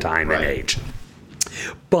at that time and age.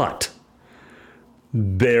 But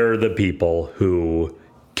they're the people who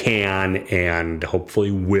can and hopefully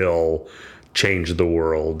will change the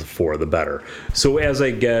world for the better. So as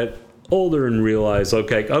I get older and realize,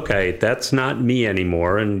 okay, that's not me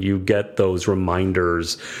anymore, and you get those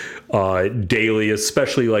reminders daily,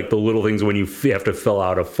 especially the little things when you have to fill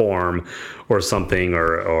out a form or something,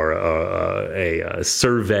 or a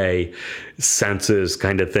survey, census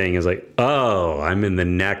kind of thing, is I'm in the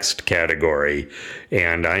next category,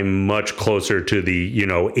 and I'm much closer to the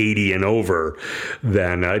 80 and over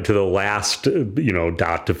than to the last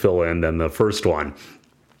dot to fill in than the first one.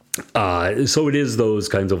 So it is those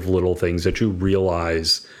kinds of little things that you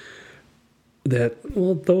realize that,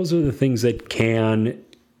 well, those are the things that can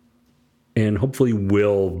and hopefully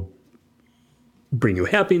will bring you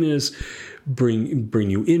happiness, bring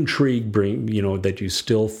you intrigue, that you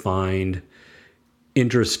still find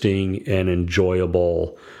interesting and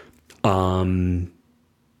enjoyable. And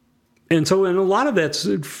a lot of that's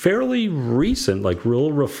fairly recent,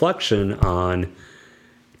 real reflection on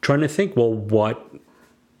trying to think, well,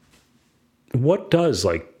 what does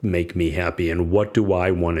make me happy, and what do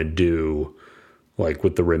I want to do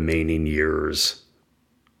with the remaining years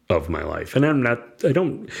of my life. And I'm not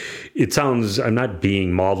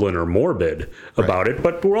being maudlin or morbid about it,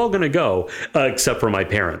 but we're all going to go, except for my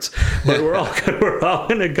parents, but we're all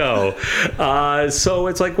going to go. So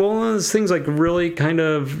it's like, well, those things like really kind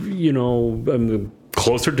of, I'm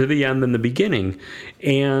closer to the end than the beginning.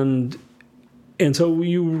 And so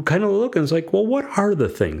you kind of look and it's like, well, what are the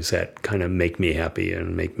things that kind of make me happy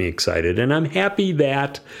and make me excited? And I'm happy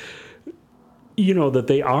that, that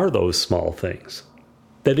they are those small things.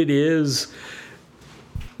 That it is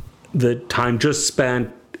the time just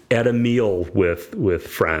spent at a meal with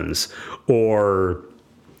friends, or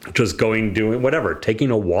just doing whatever, taking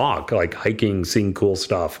a walk, like hiking, seeing cool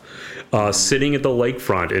stuff, sitting at the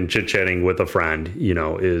lakefront and chit-chatting with a friend,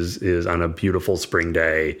 is on a beautiful spring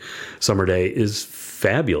day, summer day is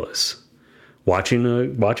fabulous. Watching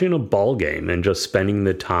a ball game and just spending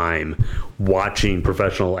the time watching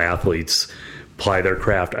professional athletes ply their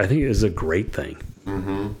craft, I think is a great thing.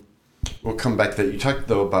 Mm-hmm. We'll come back to that. You talked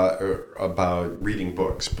though about reading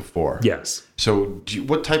books before. Yes. So,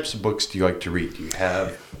 what types of books do you like to read? Do you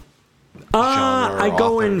have I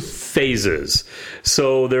go in phases.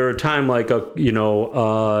 So there are times like a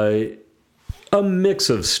mix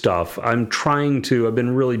of stuff. I've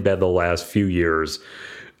been really bad the last few years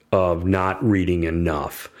of not reading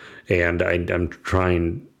enough, and I'm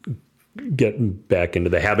trying get back into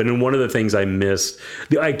the habit. And one of the things I missed,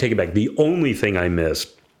 I take it back. The only thing I missed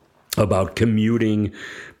about commuting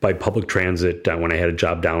by public transit when I had a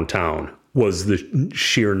job downtown was the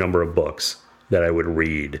sheer number of books that I would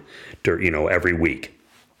read, every week.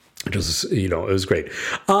 Just, it was great.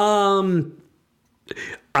 I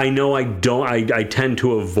know I tend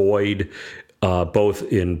to avoid, both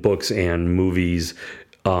in books and movies,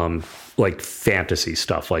 like fantasy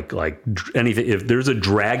stuff, like anything. If there's a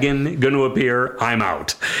dragon going to appear, I'm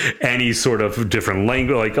out. Any sort of different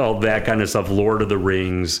language, like all that kind of stuff. Lord of the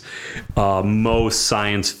Rings, most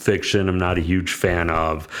science fiction, I'm not a huge fan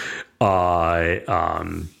of.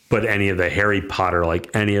 But any of the Harry Potter, like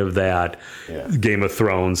any of that, Game of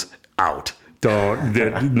Thrones, out.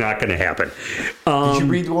 Not going to happen. Did you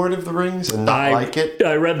read Lord of the Rings and not like it?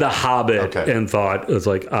 I read The Hobbit and thought, it was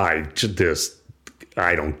like, I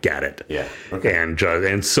don't get it. Yeah. Okay.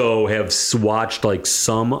 And so have watched like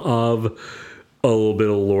some of a little bit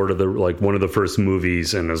of Lord of the, like one of the first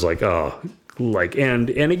movies, and was like, and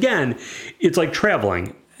again, it's like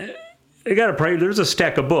traveling. There's a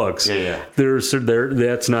stack of books. Yeah.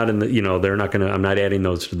 That's not in the, they're not going to, I'm not adding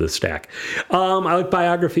those to the stack. I like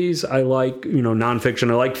biographies. I like,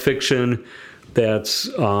 nonfiction. I like fiction that's,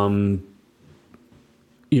 that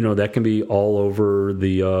can be all over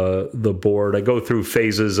the board. I go through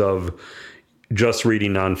phases of just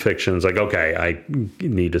reading nonfiction. It's like, okay, I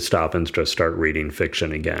need to stop and just start reading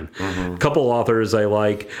fiction again. Mm-hmm. A couple authors I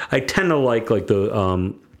like. I tend to like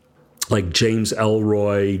the, like James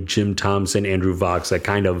Ellroy, Jim Thompson, Andrew Vox, that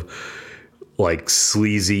kind of like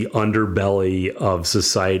sleazy underbelly of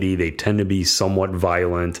society. They tend to be somewhat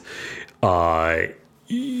violent, not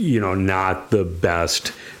the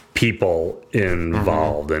best people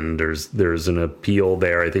involved. Mm-hmm. And there's an appeal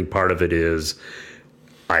there. I think part of it is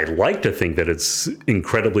I like to think that it's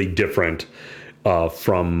incredibly different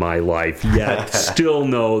from my life, yet still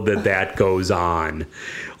know that goes on,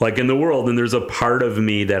 like in the world. And there's a part of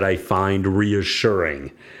me that I find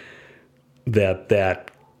reassuring that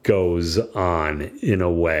goes on in a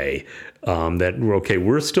way, that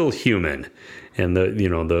we're still human, and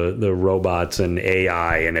the robots and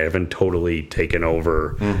AI and haven't totally taken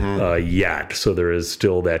over yet. So there is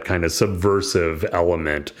still that kind of subversive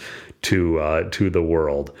element to the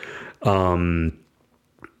world.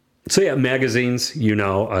 So yeah, magazines,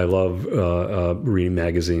 I love reading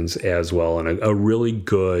magazines as well. And a really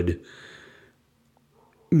good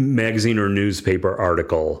magazine or newspaper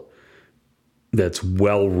article that's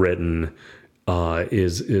well written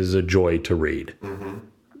is a joy to read. Mm-hmm.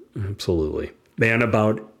 Absolutely. And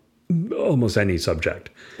about almost any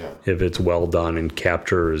subject, if it's well done and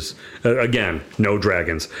captures, again, no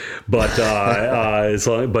dragons, but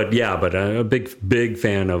but I'm a big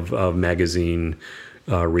fan of magazine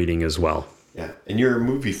reading as well. Yeah, and you're a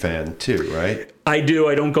movie fan too, right? I do.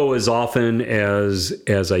 I don't go as often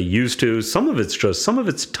as I used to. Some of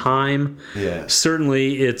it's time. Yeah.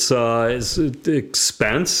 Certainly, it's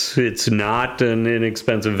expense. It's not an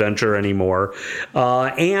inexpensive venture anymore.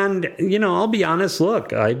 And I'll be honest.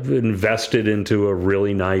 Look, I've invested into a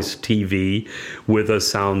really nice TV with a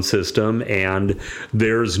sound system, and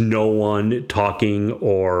there's no one talking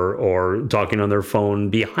or talking on their phone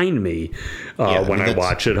behind me when I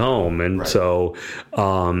watch at home, and so.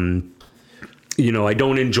 I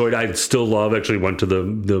don't enjoy it. I still love, actually went to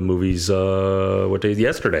the movies,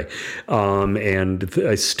 yesterday. And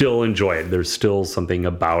I still enjoy it. There's still something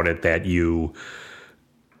about it that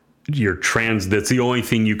that's the only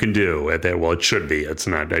thing you can do at that. Well, it should be. It's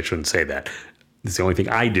not, I shouldn't say that. It's the only thing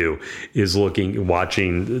I do is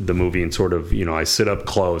watching the movie and sort of, I sit up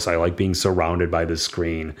close. I like being surrounded by the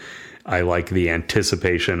screen. I like the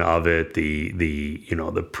anticipation of it, the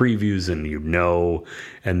previews,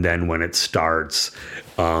 and then when it starts,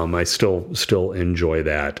 I still enjoy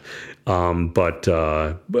that. But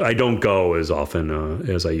I don't go as often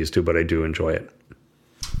as I used to, but I do enjoy it.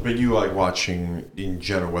 But you like watching in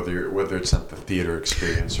general, whether it's at the theater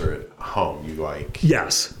experience or at home, you like?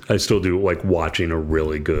 Yes, I still do like watching a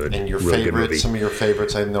really good. And your really favorites, some of your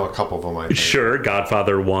favorites, I know a couple of them. I think. Sure,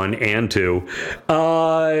 Godfather 1 and 2.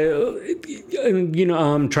 I'm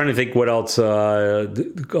trying to think what else. Off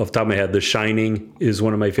the top of my head, The Shining is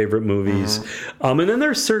one of my favorite movies. Mm-hmm. And then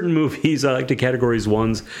there's certain movies I like to categorize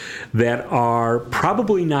ones that are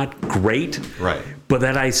probably not great, right? But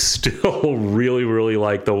that I still really, really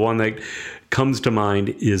like. The one that comes to mind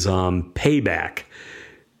is Payback.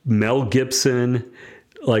 Mel Gibson,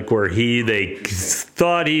 like where they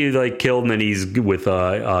thought he like killed, and then he's with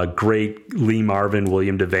great Lee Marvin,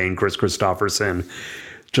 William Devane, Chris Christopherson.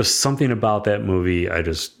 Just something about that movie, I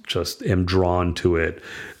just am drawn to it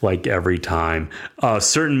like every time.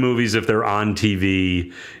 Certain movies, if they're on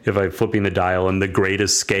TV, if I'm flipping the dial and The Great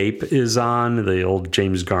Escape is on, the old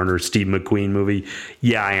James Garner, Steve McQueen movie,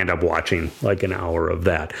 I end up watching like an hour of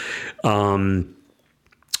that.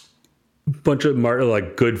 Bunch of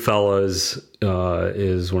like Goodfellas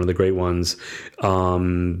is one of the great ones. A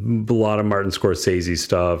lot of Martin Scorsese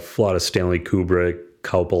stuff, a lot of Stanley Kubrick,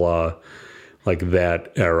 Coppola, like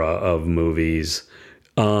that era of movies.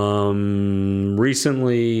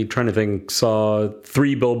 Recently, trying to think, saw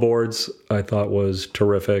 3 Billboards. I thought was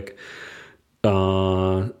terrific.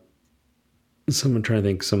 I'm trying to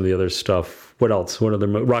think some of the other stuff. What else? What other?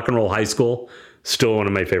 Rock and Roll High School, still one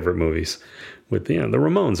of my favorite movies. With the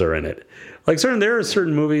Ramones are in it. Like there are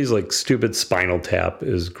certain movies like Stupid Spinal Tap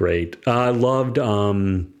is great. I loved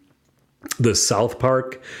the South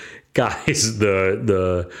Park guys.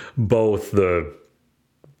 The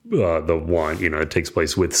one it takes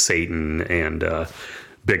place with Satan and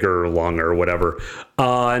Bigger, Longer, whatever.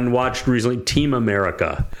 And watched recently Team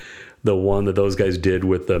America, the one that those guys did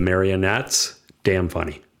with the marionettes. Damn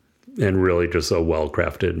funny, and really just a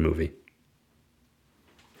well-crafted movie.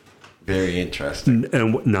 Very interesting.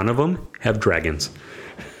 And none of them have dragons.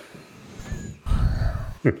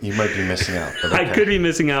 You might be missing out. But okay. I could be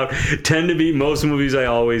missing out. Tend to be most movies. I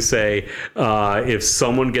always say, if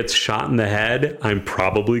someone gets shot in the head, I'm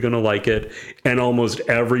probably going to like it. And almost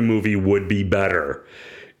every movie would be better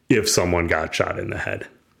if someone got shot in the head.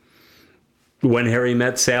 When Harry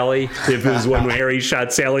Met Sally, if it was when Harry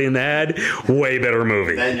shot Sally in the head, way better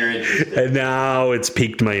movie. Then you're interested. And now it's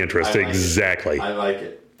piqued my interest. Exactly. I like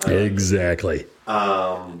it. Exactly.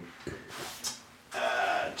 I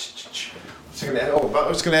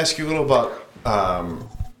was going to ask you a little about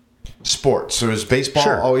sports. So has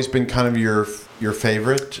baseball always been kind of your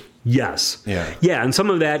favorite? Yes. Yeah. And some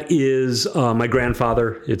of that is my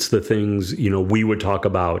grandfather. It's the things, we would talk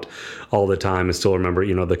about all the time. I still remember,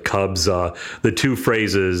 the Cubs, the 2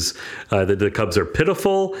 phrases, that the Cubs are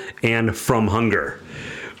pitiful and from hunger.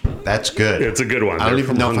 That's good. It's a good one. I don't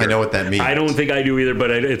even know if I know what that means. I don't think I do either, but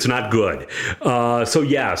it's not good.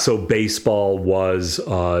 So baseball was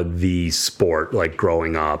the sport, like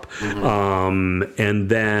growing up. Mm-hmm. And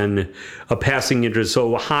then a passing interest.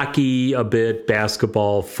 So hockey a bit,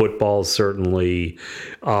 basketball, football certainly,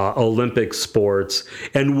 Olympic sports,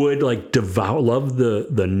 and would like love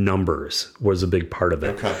the numbers was a big part of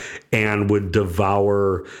it. Okay. And would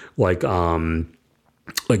devour like the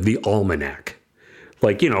almanac.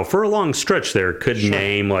 Like, for a long stretch there, could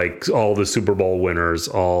name like all the Super Bowl winners,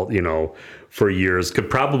 all, for years, could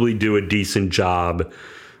probably do a decent job,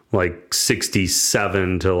 like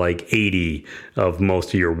 67 to like 80 of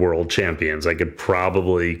most of your world champions. I could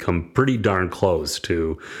probably come pretty darn close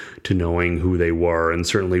to knowing who they were and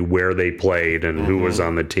certainly where they played and who was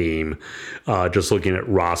on the team, just looking at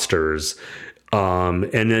rosters.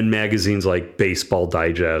 And then magazines like Baseball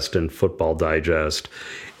Digest and Football Digest.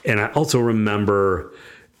 And I also remember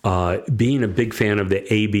being a big fan of the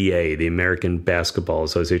ABA, the American Basketball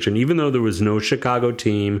Association. Even though there was no Chicago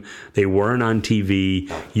team, they weren't on TV.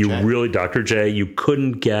 Dr. J, you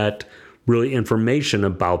couldn't get really information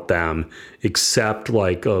about them except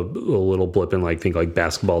like a little blip in like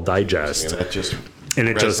Basketball Digest. Yeah, that just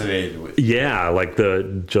resonated with you. Yeah, like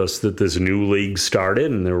that this new league started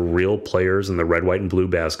and there were real players in the red, white, and blue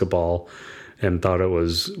basketball. and thought it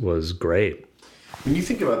was great. When you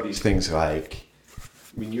think about these things, like,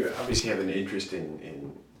 I mean, you obviously have an interest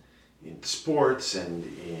in sports and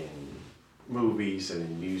in movies and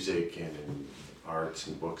in music and in arts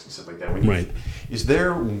and books and stuff like that. Right. Is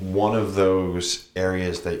there one of those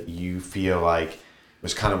areas that you feel like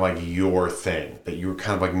was kind of like your thing, that you were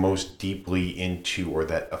kind of like most deeply into, or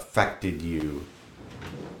that affected you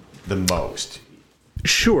the most?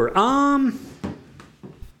 Sure.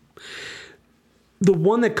 The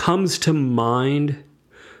one that comes to mind,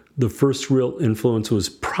 the first real influence was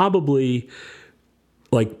probably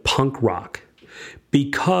like punk rock,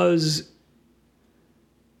 because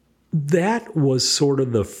that was sort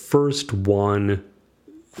of the first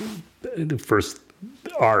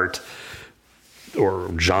art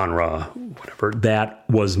or genre, whatever, that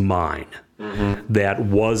was mine.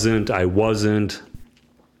 Mm-hmm. I wasn't,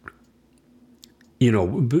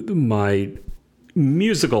 my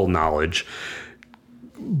musical knowledge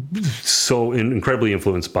so incredibly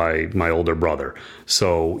influenced by my older brother.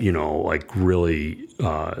 So, like really,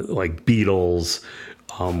 like Beatles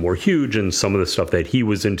were huge, and some of the stuff that he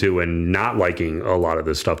was into, and not liking a lot of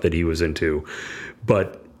the stuff that he was into,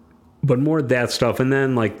 but more that stuff. And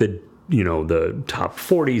then like the top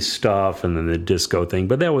 40 stuff, and then the disco thing,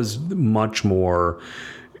 but that was much more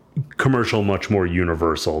commercial, much more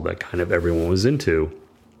universal, that kind of everyone was into.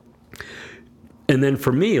 And then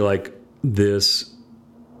for me, like this,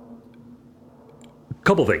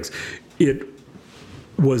 couple things. It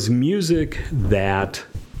was music that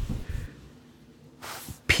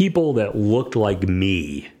people that looked like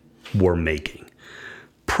me were making.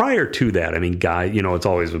 Prior to that, I mean, it's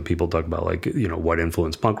always when people talk about like, what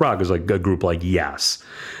influenced punk rock, is like a group like Yes,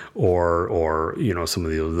 or some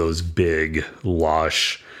of those big,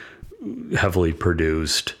 lush, heavily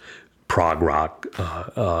produced prog rock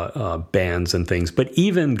bands and things. But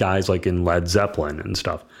even guys like in Led Zeppelin and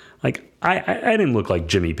stuff, like I didn't look like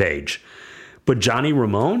Jimmy Page, but Johnny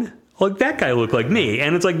Ramone, like that guy looked like me.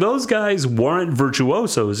 And it's like, those guys weren't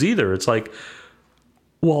virtuosos either. It's like,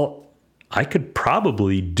 well, I could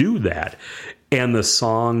probably do that. And the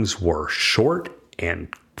songs were short and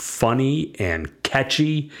funny and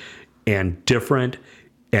catchy and different,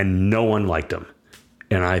 and no one liked them.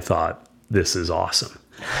 And I thought, this is awesome.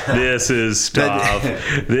 This is stuff.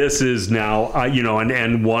 This is now,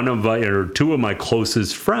 and one of or two of my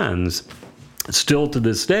closest friends, still to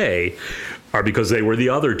this day, are because they were the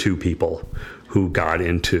other two people who got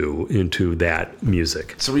into that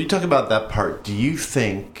music. So when you talk about that part, do you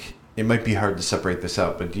think, it might be hard to separate this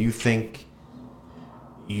out, but do you think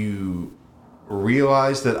you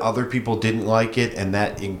realized that other people didn't like it and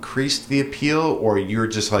that increased the appeal, or you're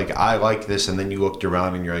just like, I like this, and then you looked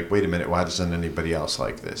around and you're like, wait a minute, why doesn't anybody else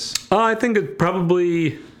like this? I think it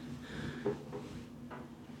probably,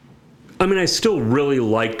 I mean, I still really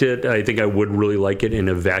liked it. I think I would really like it in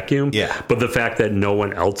a vacuum. Yeah. But the fact that no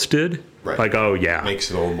one else did, right, like, oh yeah,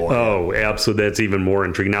 makes it a little more. Oh, absolutely. That's even more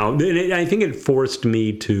intriguing. Now, I think it forced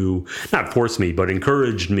me to, not forced me, but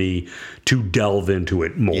encouraged me to delve into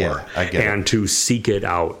it more. Yeah, I get and it. To seek it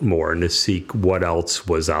out more, and to seek what else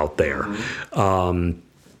was out there. Mm-hmm.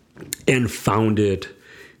 And found it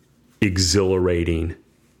exhilarating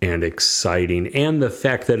and exciting. And the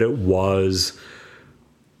fact that it was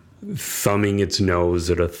thumbing its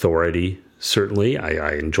nose at authority, certainly.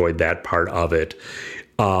 I enjoyed that part of it.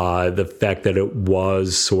 The fact that it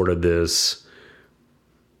was sort of this,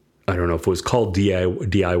 I don't know if it was called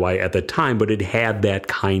DIY at the time, but it had that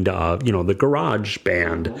kind of, the garage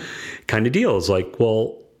band kind of deal. It's like,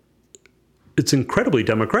 well, it's incredibly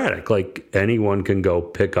democratic. Like, anyone can go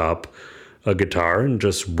pick up a guitar and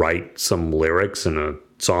just write some lyrics in a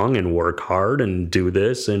song and work hard and do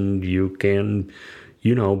this, and you can,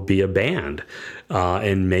 be a band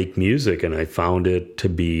and make music. And I found it to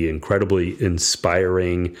be incredibly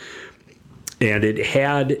inspiring, and it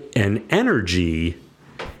had an energy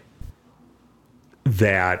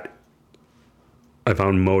that I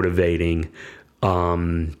found motivating.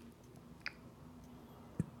 The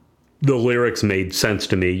lyrics made sense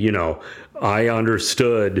to me. I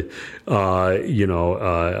understood,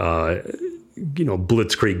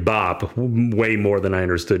 Blitzkrieg Bop way more than I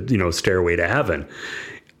understood, Stairway to Heaven.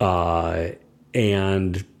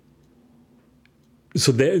 And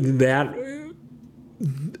so that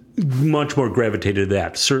much more gravitated to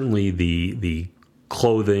that. Certainly the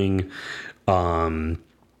clothing,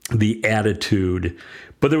 the attitude,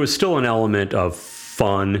 but there was still an element of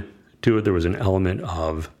fun to it. There was an element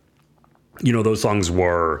of, those songs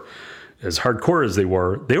were, as hardcore as they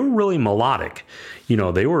were really melodic.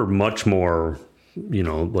 They were much more,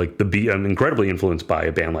 like I'm incredibly influenced by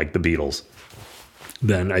a band like the Beatles.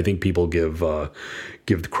 than I think people give the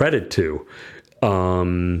credit to.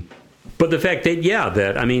 But the fact that,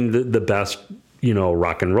 that, I mean, the best,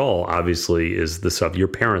 rock and roll obviously is the stuff your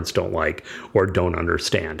parents don't like or don't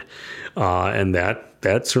understand. And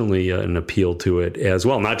that's certainly an appeal to it as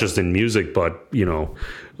well, not just in music, but,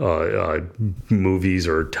 movies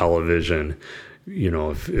or television.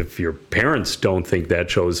 If your parents don't think that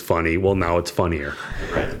show's funny, well, now it's funnier.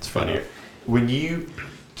 Right, it's funnier. When you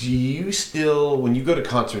go to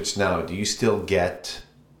concerts now, do you still get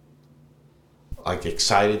like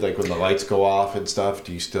excited, like when the lights go off and stuff?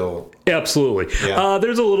 Do you still? Absolutely. Yeah.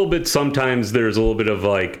 There's a little bit of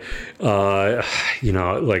like,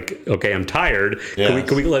 like, okay, I'm tired. Yes.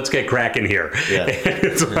 Can we let's get cracking here. Yeah.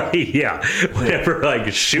 It's like, whatever,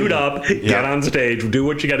 like shoot up, get on stage, do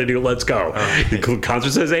what you got to do. Let's go. The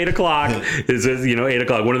concert says 8:00. It says,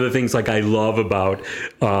 8:00. One of the things like I love about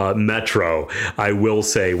Metro, I will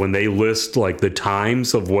say, when they list like the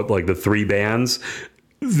times of what, like the three bands,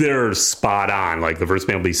 they're spot on. Like the first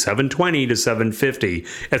band will be 7:20 to 7:50.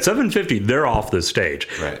 At 7:50, they're off the stage.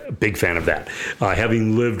 Right. Big fan of that.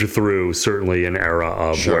 Having lived through certainly an era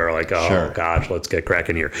of where like, gosh, let's get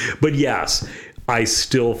cracking here. But yes, I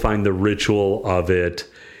still find the ritual of it.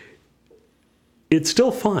 It's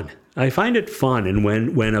still fun. I find it fun. And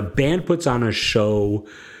when a band puts on a show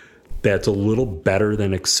that's a little better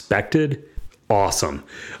than expected, awesome.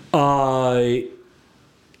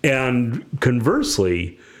 And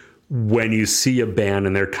conversely, when you see a band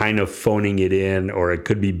and they're kind of phoning it in or it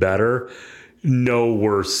could be better, no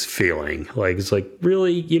worse feeling. Like, it's like,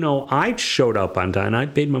 really, I showed up on time. I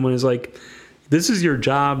paid my money. It's like, this is your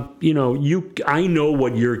job. I know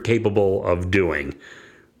what you're capable of doing.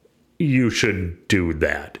 You should do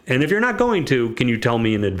that. And if you're not going to, can you tell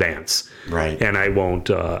me in advance? Right. And I won't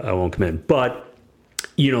come in. But,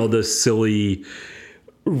 the silly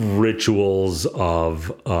rituals of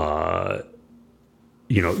when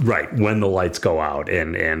the lights go out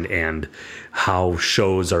and how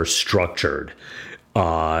shows are structured,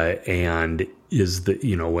 and is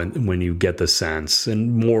when you get the sense,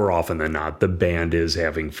 and more often than not the band is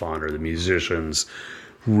having fun or the musicians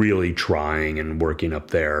really trying and working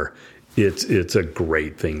up there, it's a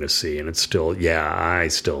great thing to see. And it's still, I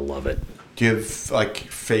still love it. Do you have like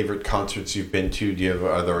favorite concerts you've been to?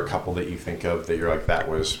 Are there a couple that you think of that you're like, that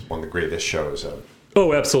was one of the greatest shows of?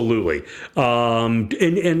 Oh, absolutely. And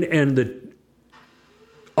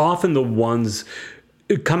often the ones,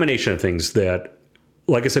 a combination of things that,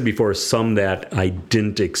 like I said before, some that I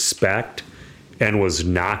didn't expect and was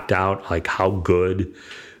knocked out, like how good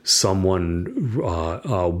someone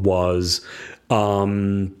was.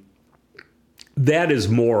 That is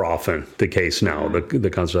more often the case now, the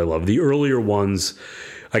concerts I love. The earlier ones,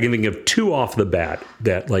 I can think of two off the bat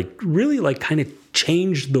that like really like kind of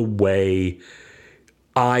changed the way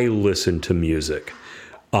I listen to music.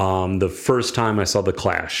 The first time I saw The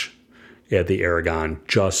Clash at the Aragon,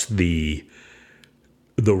 just the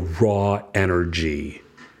raw energy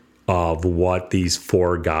of what these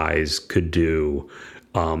four guys could do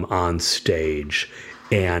on stage,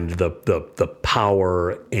 and the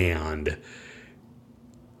power and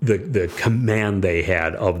the command they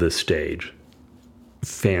had of the stage.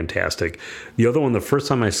 Fantastic. The other one, the first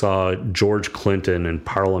time I saw George Clinton and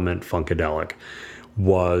Parliament Funkadelic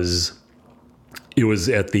was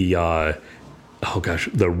at the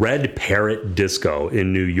the Red Parrot Disco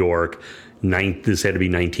in New York. This had to be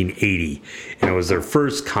 1980, and it was their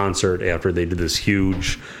first concert after they did this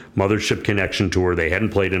huge Mothership Connection tour. They hadn't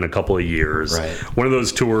played in a couple of years. Right. One of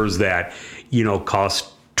those tours that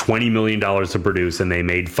cost $20 million to produce, and they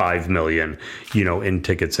made $5 million, in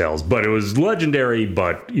ticket sales. But it was legendary,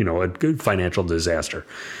 but a good financial disaster,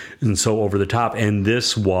 and so over the top. And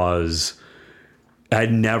this was,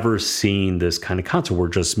 I'd never seen this kind of concert where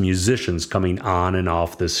just musicians coming on and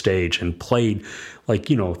off the stage and played like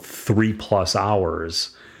 3+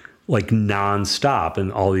 hours, like nonstop,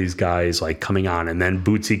 and all these guys like coming on, and then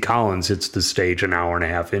Bootsy Collins hits the stage an hour and a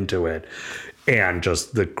half into it. And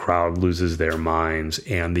just the crowd loses their minds,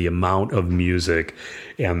 and the amount of music,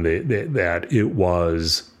 and that it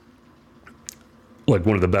was like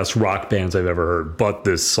one of the best rock bands I've ever heard. But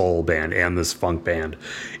this soul band and this funk band,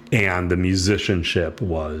 and the musicianship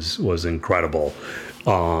was incredible.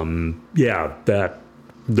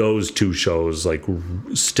 Those two shows like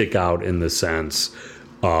stick out in the sense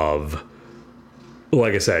of,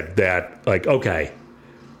 like I said, that like, okay,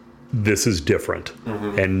 this is different.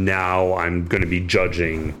 Mm-hmm. And now I'm going to be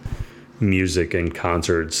judging music and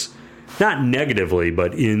concerts, not negatively,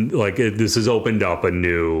 but this has opened up a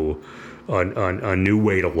new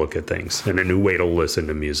way to look at things and a new way to listen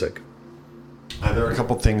to music. Are there a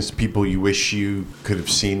couple things, people you wish you could have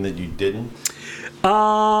seen that you didn't?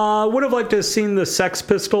 Would have liked to have seen the Sex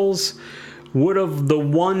Pistols. Would have the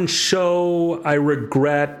one show I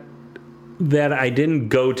regret that I didn't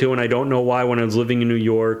go to, and I don't know why, when I was living in New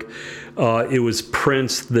York. It was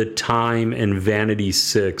Prince, The Time, and Vanity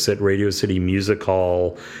 6 at Radio City Music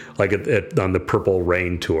Hall, like on the Purple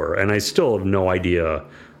Rain tour. And I still have no idea,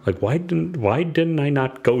 like, why didn't I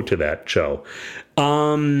not go to that show?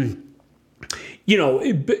 A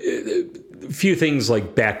few things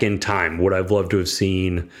like Back in Time. Would I've loved to have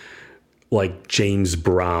seen, like, James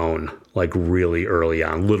Brown, like, really early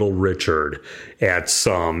on, Little Richard at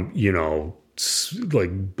some,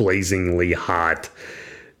 like, blazingly hot,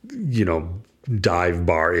 dive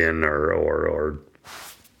bar in or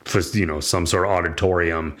some sort of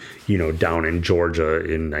auditorium, down in Georgia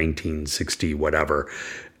in 1960, whatever.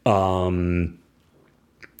 That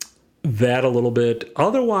a little bit.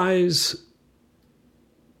 Otherwise,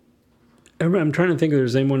 I'm trying to think if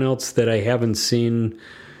there's anyone else that I haven't seen.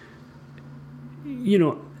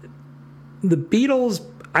 The Beatles,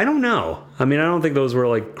 I don't know. I mean, I don't think those were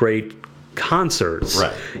like great concerts,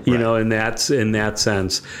 right. In that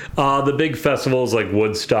sense. The big festivals like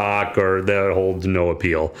Woodstock, or that holds no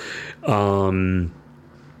appeal. No,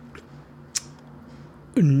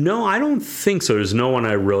 I don't think so. There's no one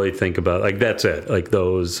I really think about. Like, that's it. Like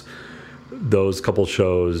those couple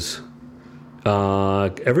shows.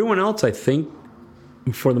 Everyone else, I think,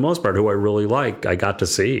 for the most part, who I really like, I got to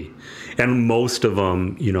see, and most of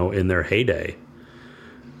them, in their heyday.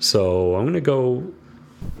 So I'm gonna go.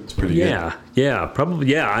 It's pretty good. Yeah, probably.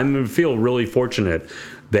 Yeah, I feel really fortunate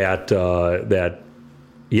that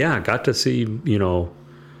got to see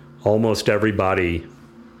almost everybody.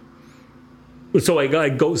 So I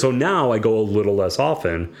go. So now I go a little less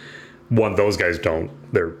often. One, those guys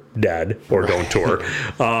they're dead or don't tour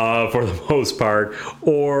for the most part,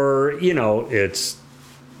 or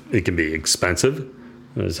it can be expensive.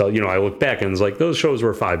 So I look back and it's like those shows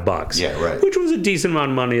were $5, yeah, right, which was a decent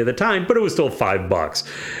amount of money at the time, but it was still $5.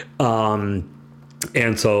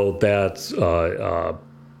 And so that's part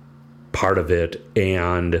of it.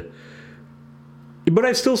 But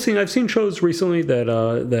I've seen shows recently that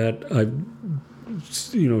I've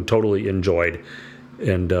totally enjoyed.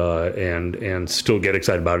 And still get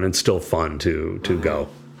excited about it, and it's still fun to go.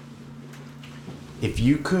 If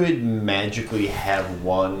you could magically have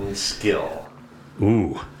one skill,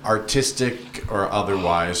 artistic or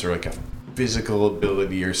otherwise, or like a physical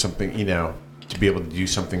ability or something, to be able to do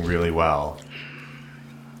something really well,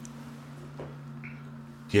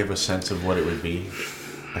 do you have a sense of what it would be?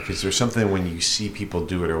 Like, is there something when you see people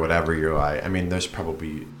do it or whatever, you're like, I mean, there's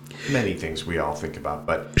probably many things we all think about,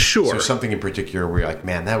 but sure, is there something in particular where you're like,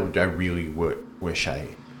 man, I really wish I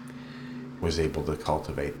was able to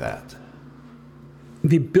cultivate that?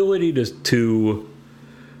 The ability to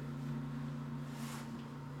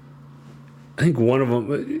I think one of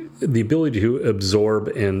them, the ability to absorb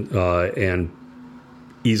and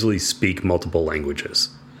easily speak multiple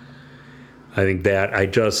languages. I think that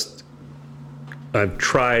I've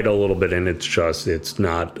tried a little bit, and it's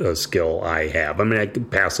not a skill I have. I mean, I can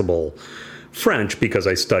passable French because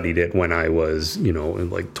I studied it when I was,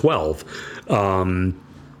 like 12.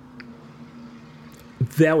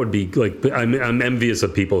 That would be like, I'm envious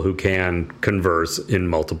of people who can converse in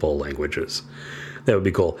multiple languages. That would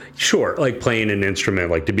be cool. Sure, like playing an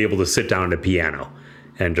instrument, like to be able to sit down at a piano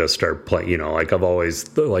and just start playing, like I've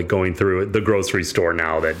always, like going through the grocery store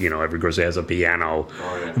now that, every grocery has a piano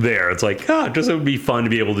there. It's like, it would be fun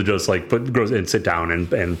to be able to just like put and sit down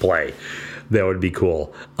and play. That would be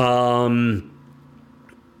cool.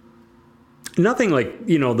 Nothing like,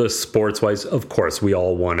 the sports wise. Of course, we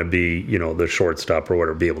all want to be, the shortstop or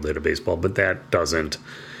whatever, be able to hit a baseball, but that doesn't,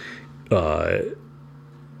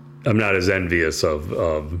 I'm not as envious of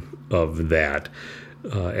that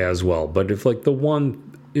as well. But if like the one,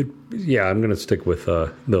 I'm going to stick with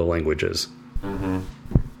the languages. Mm-hmm.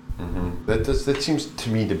 Mm-hmm. That seems to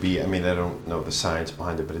me to be, I mean, I don't know the science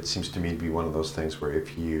behind it, but it seems to me to be one of those things where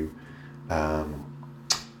if you,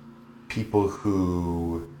 people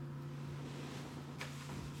who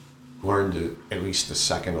learned at least the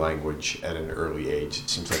second lange at an early age, it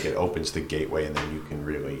seems like it opens the gateway, and then you can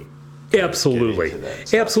really absolutely.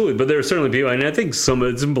 But there are certainly people, and I think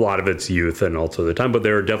a lot of it's youth and also the time, but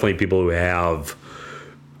there are definitely people who have,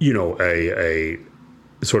 a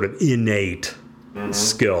sort of innate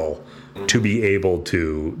skill to be able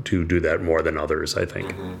to do that more than others, I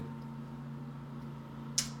think.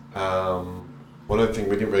 One other thing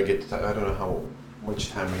we didn't really get to, I don't know how much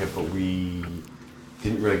time we have, but we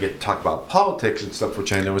didn't really get to talk about politics and stuff,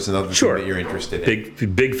 which I know is another thing that you're interested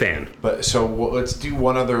in. Big fan. But so let's do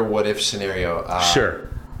one other what if scenario. Sure.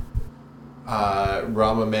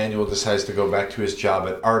 Rahm Emanuel decides to go back to his job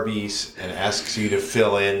at Arby's and asks you to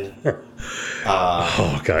fill in.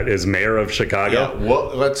 Oh God, as mayor of Chicago.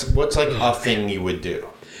 Yeah. What's like a thing you would do?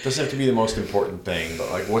 Doesn't have to be the most important thing, but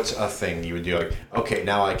like, what's a thing you would do? Like, okay,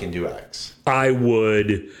 now I can do X. I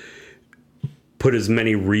would put as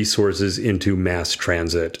many resources into mass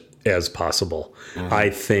transit as possible. Mm-hmm. I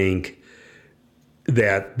think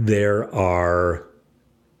that there are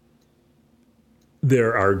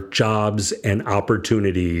jobs and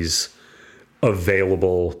opportunities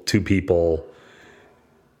available to people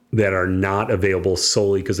that are not available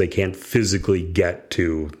solely because they can't physically get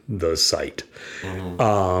to the site.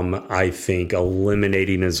 Mm-hmm. I think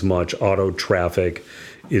eliminating as much auto traffic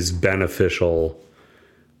is beneficial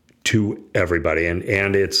to everybody. And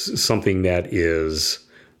it's something that is,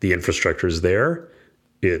 the infrastructure is there,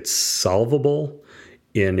 it's solvable,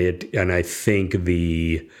 and I think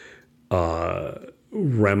the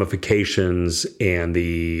ramifications and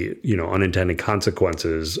the unintended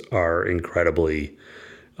consequences are incredibly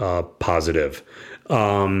positive.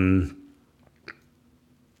 The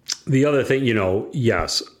other thing,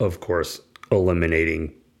 yes, of course,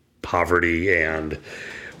 eliminating poverty and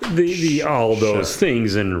the all those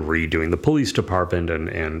things, and redoing the police department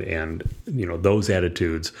and those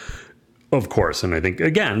attitudes, of course. And I think,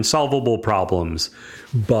 again, solvable problems,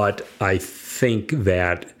 but I think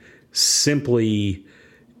that simply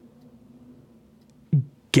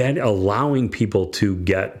allowing people to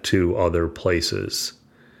get to other places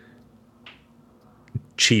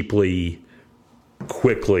cheaply,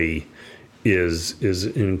 quickly is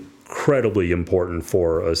incredibly important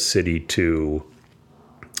for a city to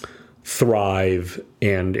thrive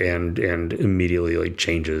and immediately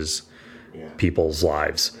changes people's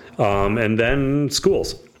lives. And then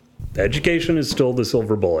schools. Education is still the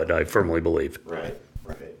silver bullet, I firmly believe. Right.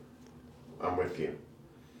 I'm with you.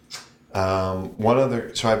 So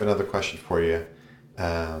I have another question for you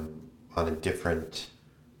on a different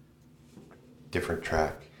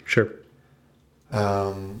track. Sure.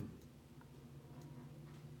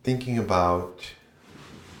 Thinking about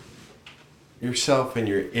yourself and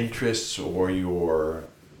your interests or your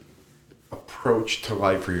approach to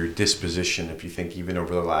life or your disposition, if you think even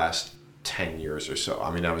over the last 10 years or so. I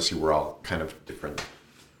mean, obviously we're all kind of different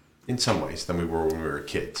in some ways than we were when we were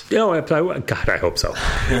kids. Oh, God, I hope so.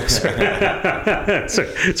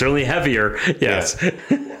 Certainly heavier, yes.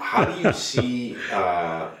 Yeah. How do you see,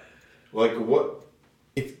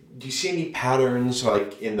 do you see any patterns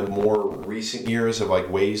like in the more recent years of like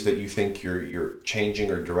ways that you think you're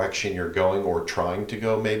changing or direction you're going or trying to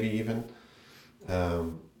go, maybe even?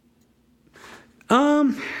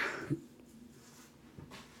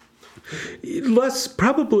 Less,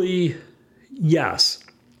 probably, yes.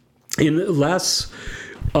 In less,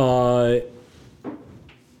 and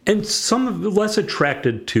some less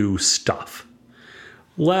attracted to stuff,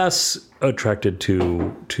 less attracted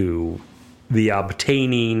to the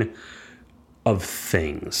obtaining of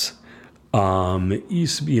things.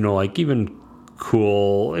 Like even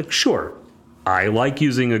cool, like, sure, I like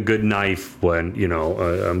using a good knife when,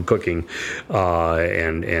 I'm cooking,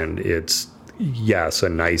 and it's, yes, a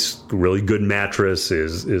nice, really good mattress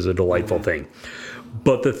is a delightful thing.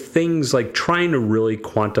 But the things like trying to really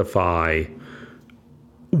quantify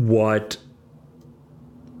what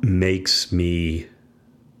makes me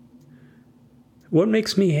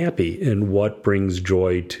happy and what brings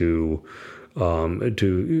joy to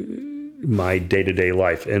my day-to-day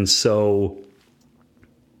life. And so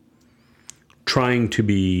trying to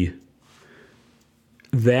be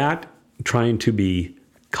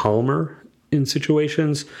calmer in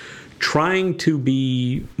situations, trying to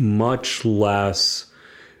be much less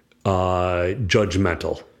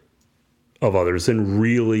judgmental of others, and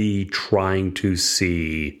really trying to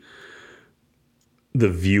see the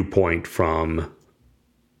viewpoint from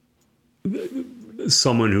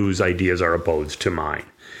someone whose ideas are opposed to mine,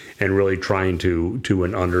 and really trying to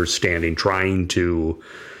an understanding, trying to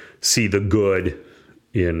see the good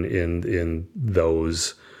in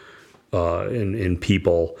those in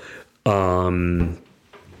people. And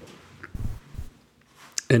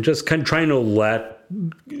just kind of trying to let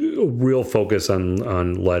a real focus on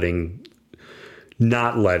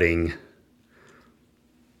not letting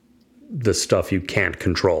the stuff you can't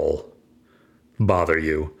control bother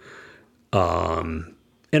you. And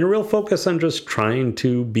a real focus on just trying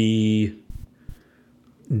to be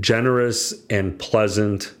generous and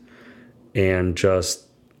pleasant and just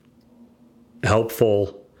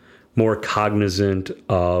helpful, more cognizant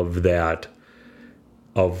of that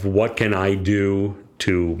of what can I do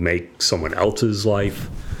to make someone else's life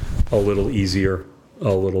a little easier,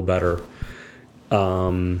 a little better.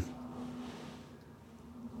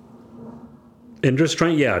 And just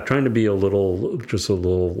trying to be a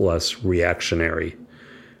little less reactionary.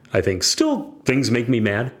 I think still things make me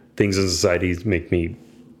mad. Things in society make me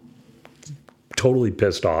totally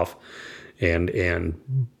pissed off.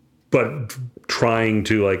 But trying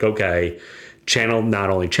to not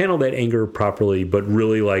only channel that anger properly, but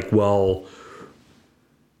really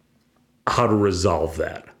how to resolve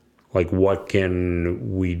that. What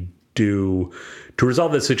can we do to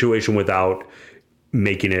resolve the situation without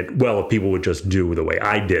making it, if people would just do the way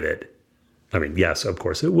I did it. I mean, yes, of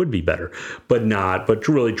course it would be better, but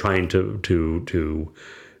really trying to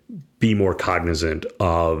be more cognizant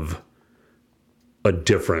of a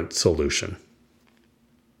different solution.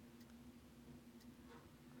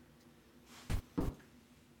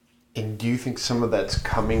 And do you think some of that's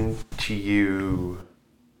coming to you,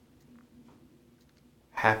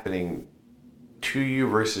 happening to you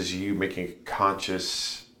versus you making a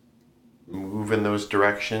conscious move in those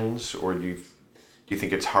directions? Or do you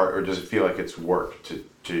think it's hard, or does it feel like it's work to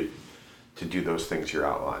do those things you're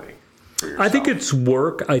outlining for yourself? I think it's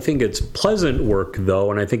work. I think it's pleasant work,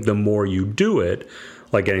 though, and I think the more you do it,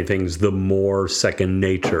 like anything, the more second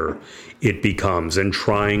nature it becomes. And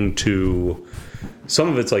some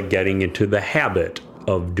of it's like getting into the habit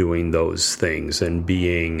of doing those things and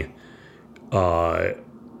being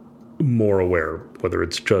more aware, whether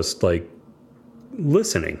it's just like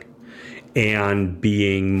listening and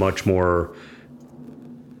being much more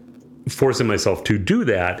forcing myself to do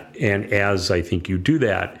that. And as I think you do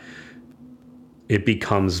that, it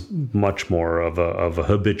becomes much more of a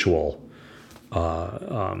habitual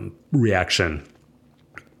reaction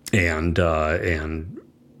and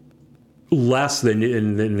less than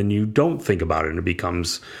you don't think about it, and it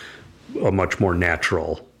becomes a much more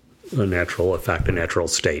natural effect, a natural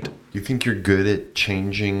state. You think you're good at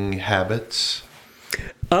changing habits?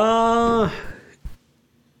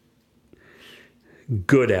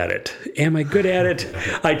 Good at it. Am I good at it?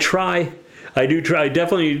 I try. I do try.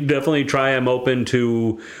 Definitely try. I'm open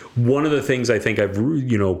to. One of the things I think I've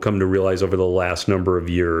come to realize over the last number of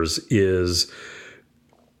years is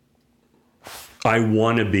I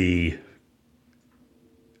want to be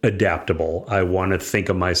adaptable. I want to think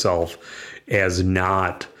of myself as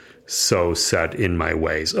not so set in my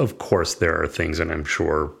ways. Of course, there are things, and I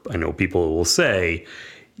know people who will say,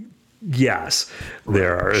 yes,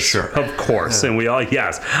 there are, sure, of course, and we all,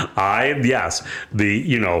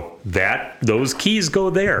 those keys go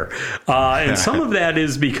there, and some of that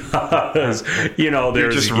is because there's,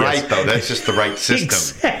 you're just right, though. That's just the right system.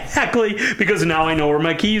 Exactly, because now I know where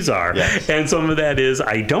my keys are, yes. And some of that is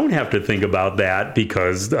I don't have to think about that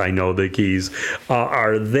because I know the keys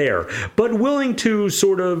are there. But willing to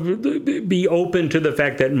sort of be open to the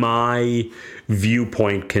fact that my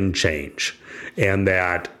viewpoint can change. And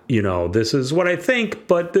that, this is what I think,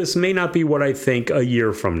 but this may not be what I think a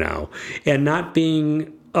year from now. And not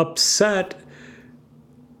being upset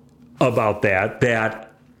about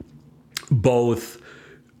that both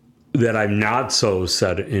that I'm not so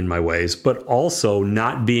set in my ways, but also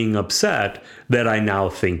not being upset that I now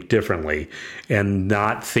think differently. And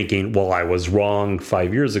not thinking, I was wrong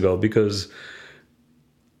 5 years ago because...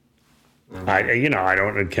 can I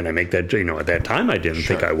make that, at that time I didn't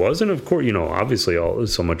think I was. And of course, obviously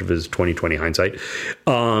so much of it is 20/20 hindsight.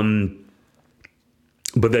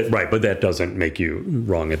 But that doesn't make you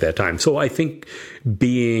wrong at that time. So I think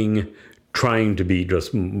trying to be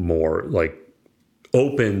just more like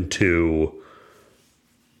open to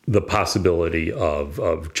the possibility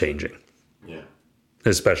of changing. Yeah.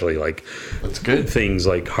 Especially like that's good. Things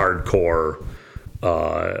like hardcore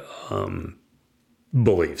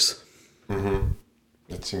beliefs. Mm-hmm.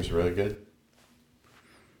 That seems really good.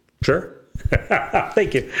 Sure.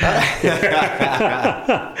 Thank you.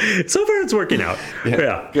 So far it's working out.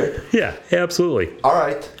 Yeah. Good. Yeah, absolutely. All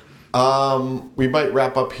right. We might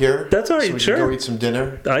wrap up here. That's all right. So we sure. can go eat some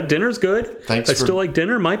dinner. Dinner's good. Thanks. I still like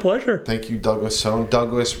dinner. My pleasure. Thank you, Douglas Sohn.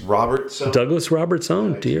 Douglas Robertson.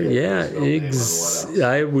 Dear.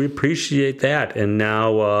 Yeah. We appreciate that. And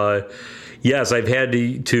now, yes, I've had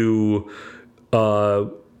to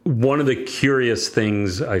one of the curious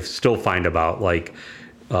things I still find about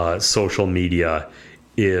social media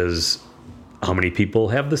is how many people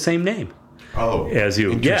have the same name. as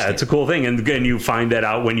you. Yeah, it's a cool thing. And again, you find that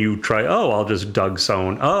out when you try, I'll just Doug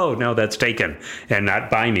Sohn. Oh, no, that's taken and not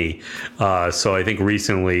by me. So I think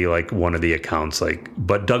recently, like one of the accounts,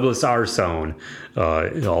 but Douglas R. Sohn,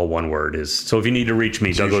 all one word is. So if you need to reach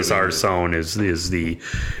me, Douglas R. Sohn is the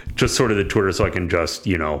just sort of the Twitter, so I can just,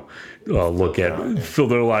 look at,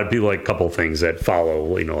 filter a lot of people, like a couple things that follow,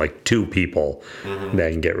 like 2 people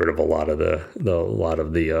that can get rid of a lot of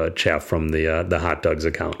the chaff from the Hot Doug's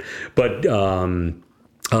account. But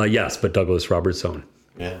yes, but Douglas Robert Sohn.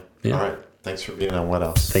 Yeah. All right. Thanks for being on What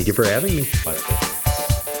Else. Thank you for having me. Bye.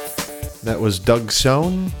 That was Doug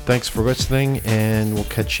Sohn. Thanks for listening, and we'll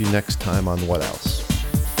catch you next time on What Else.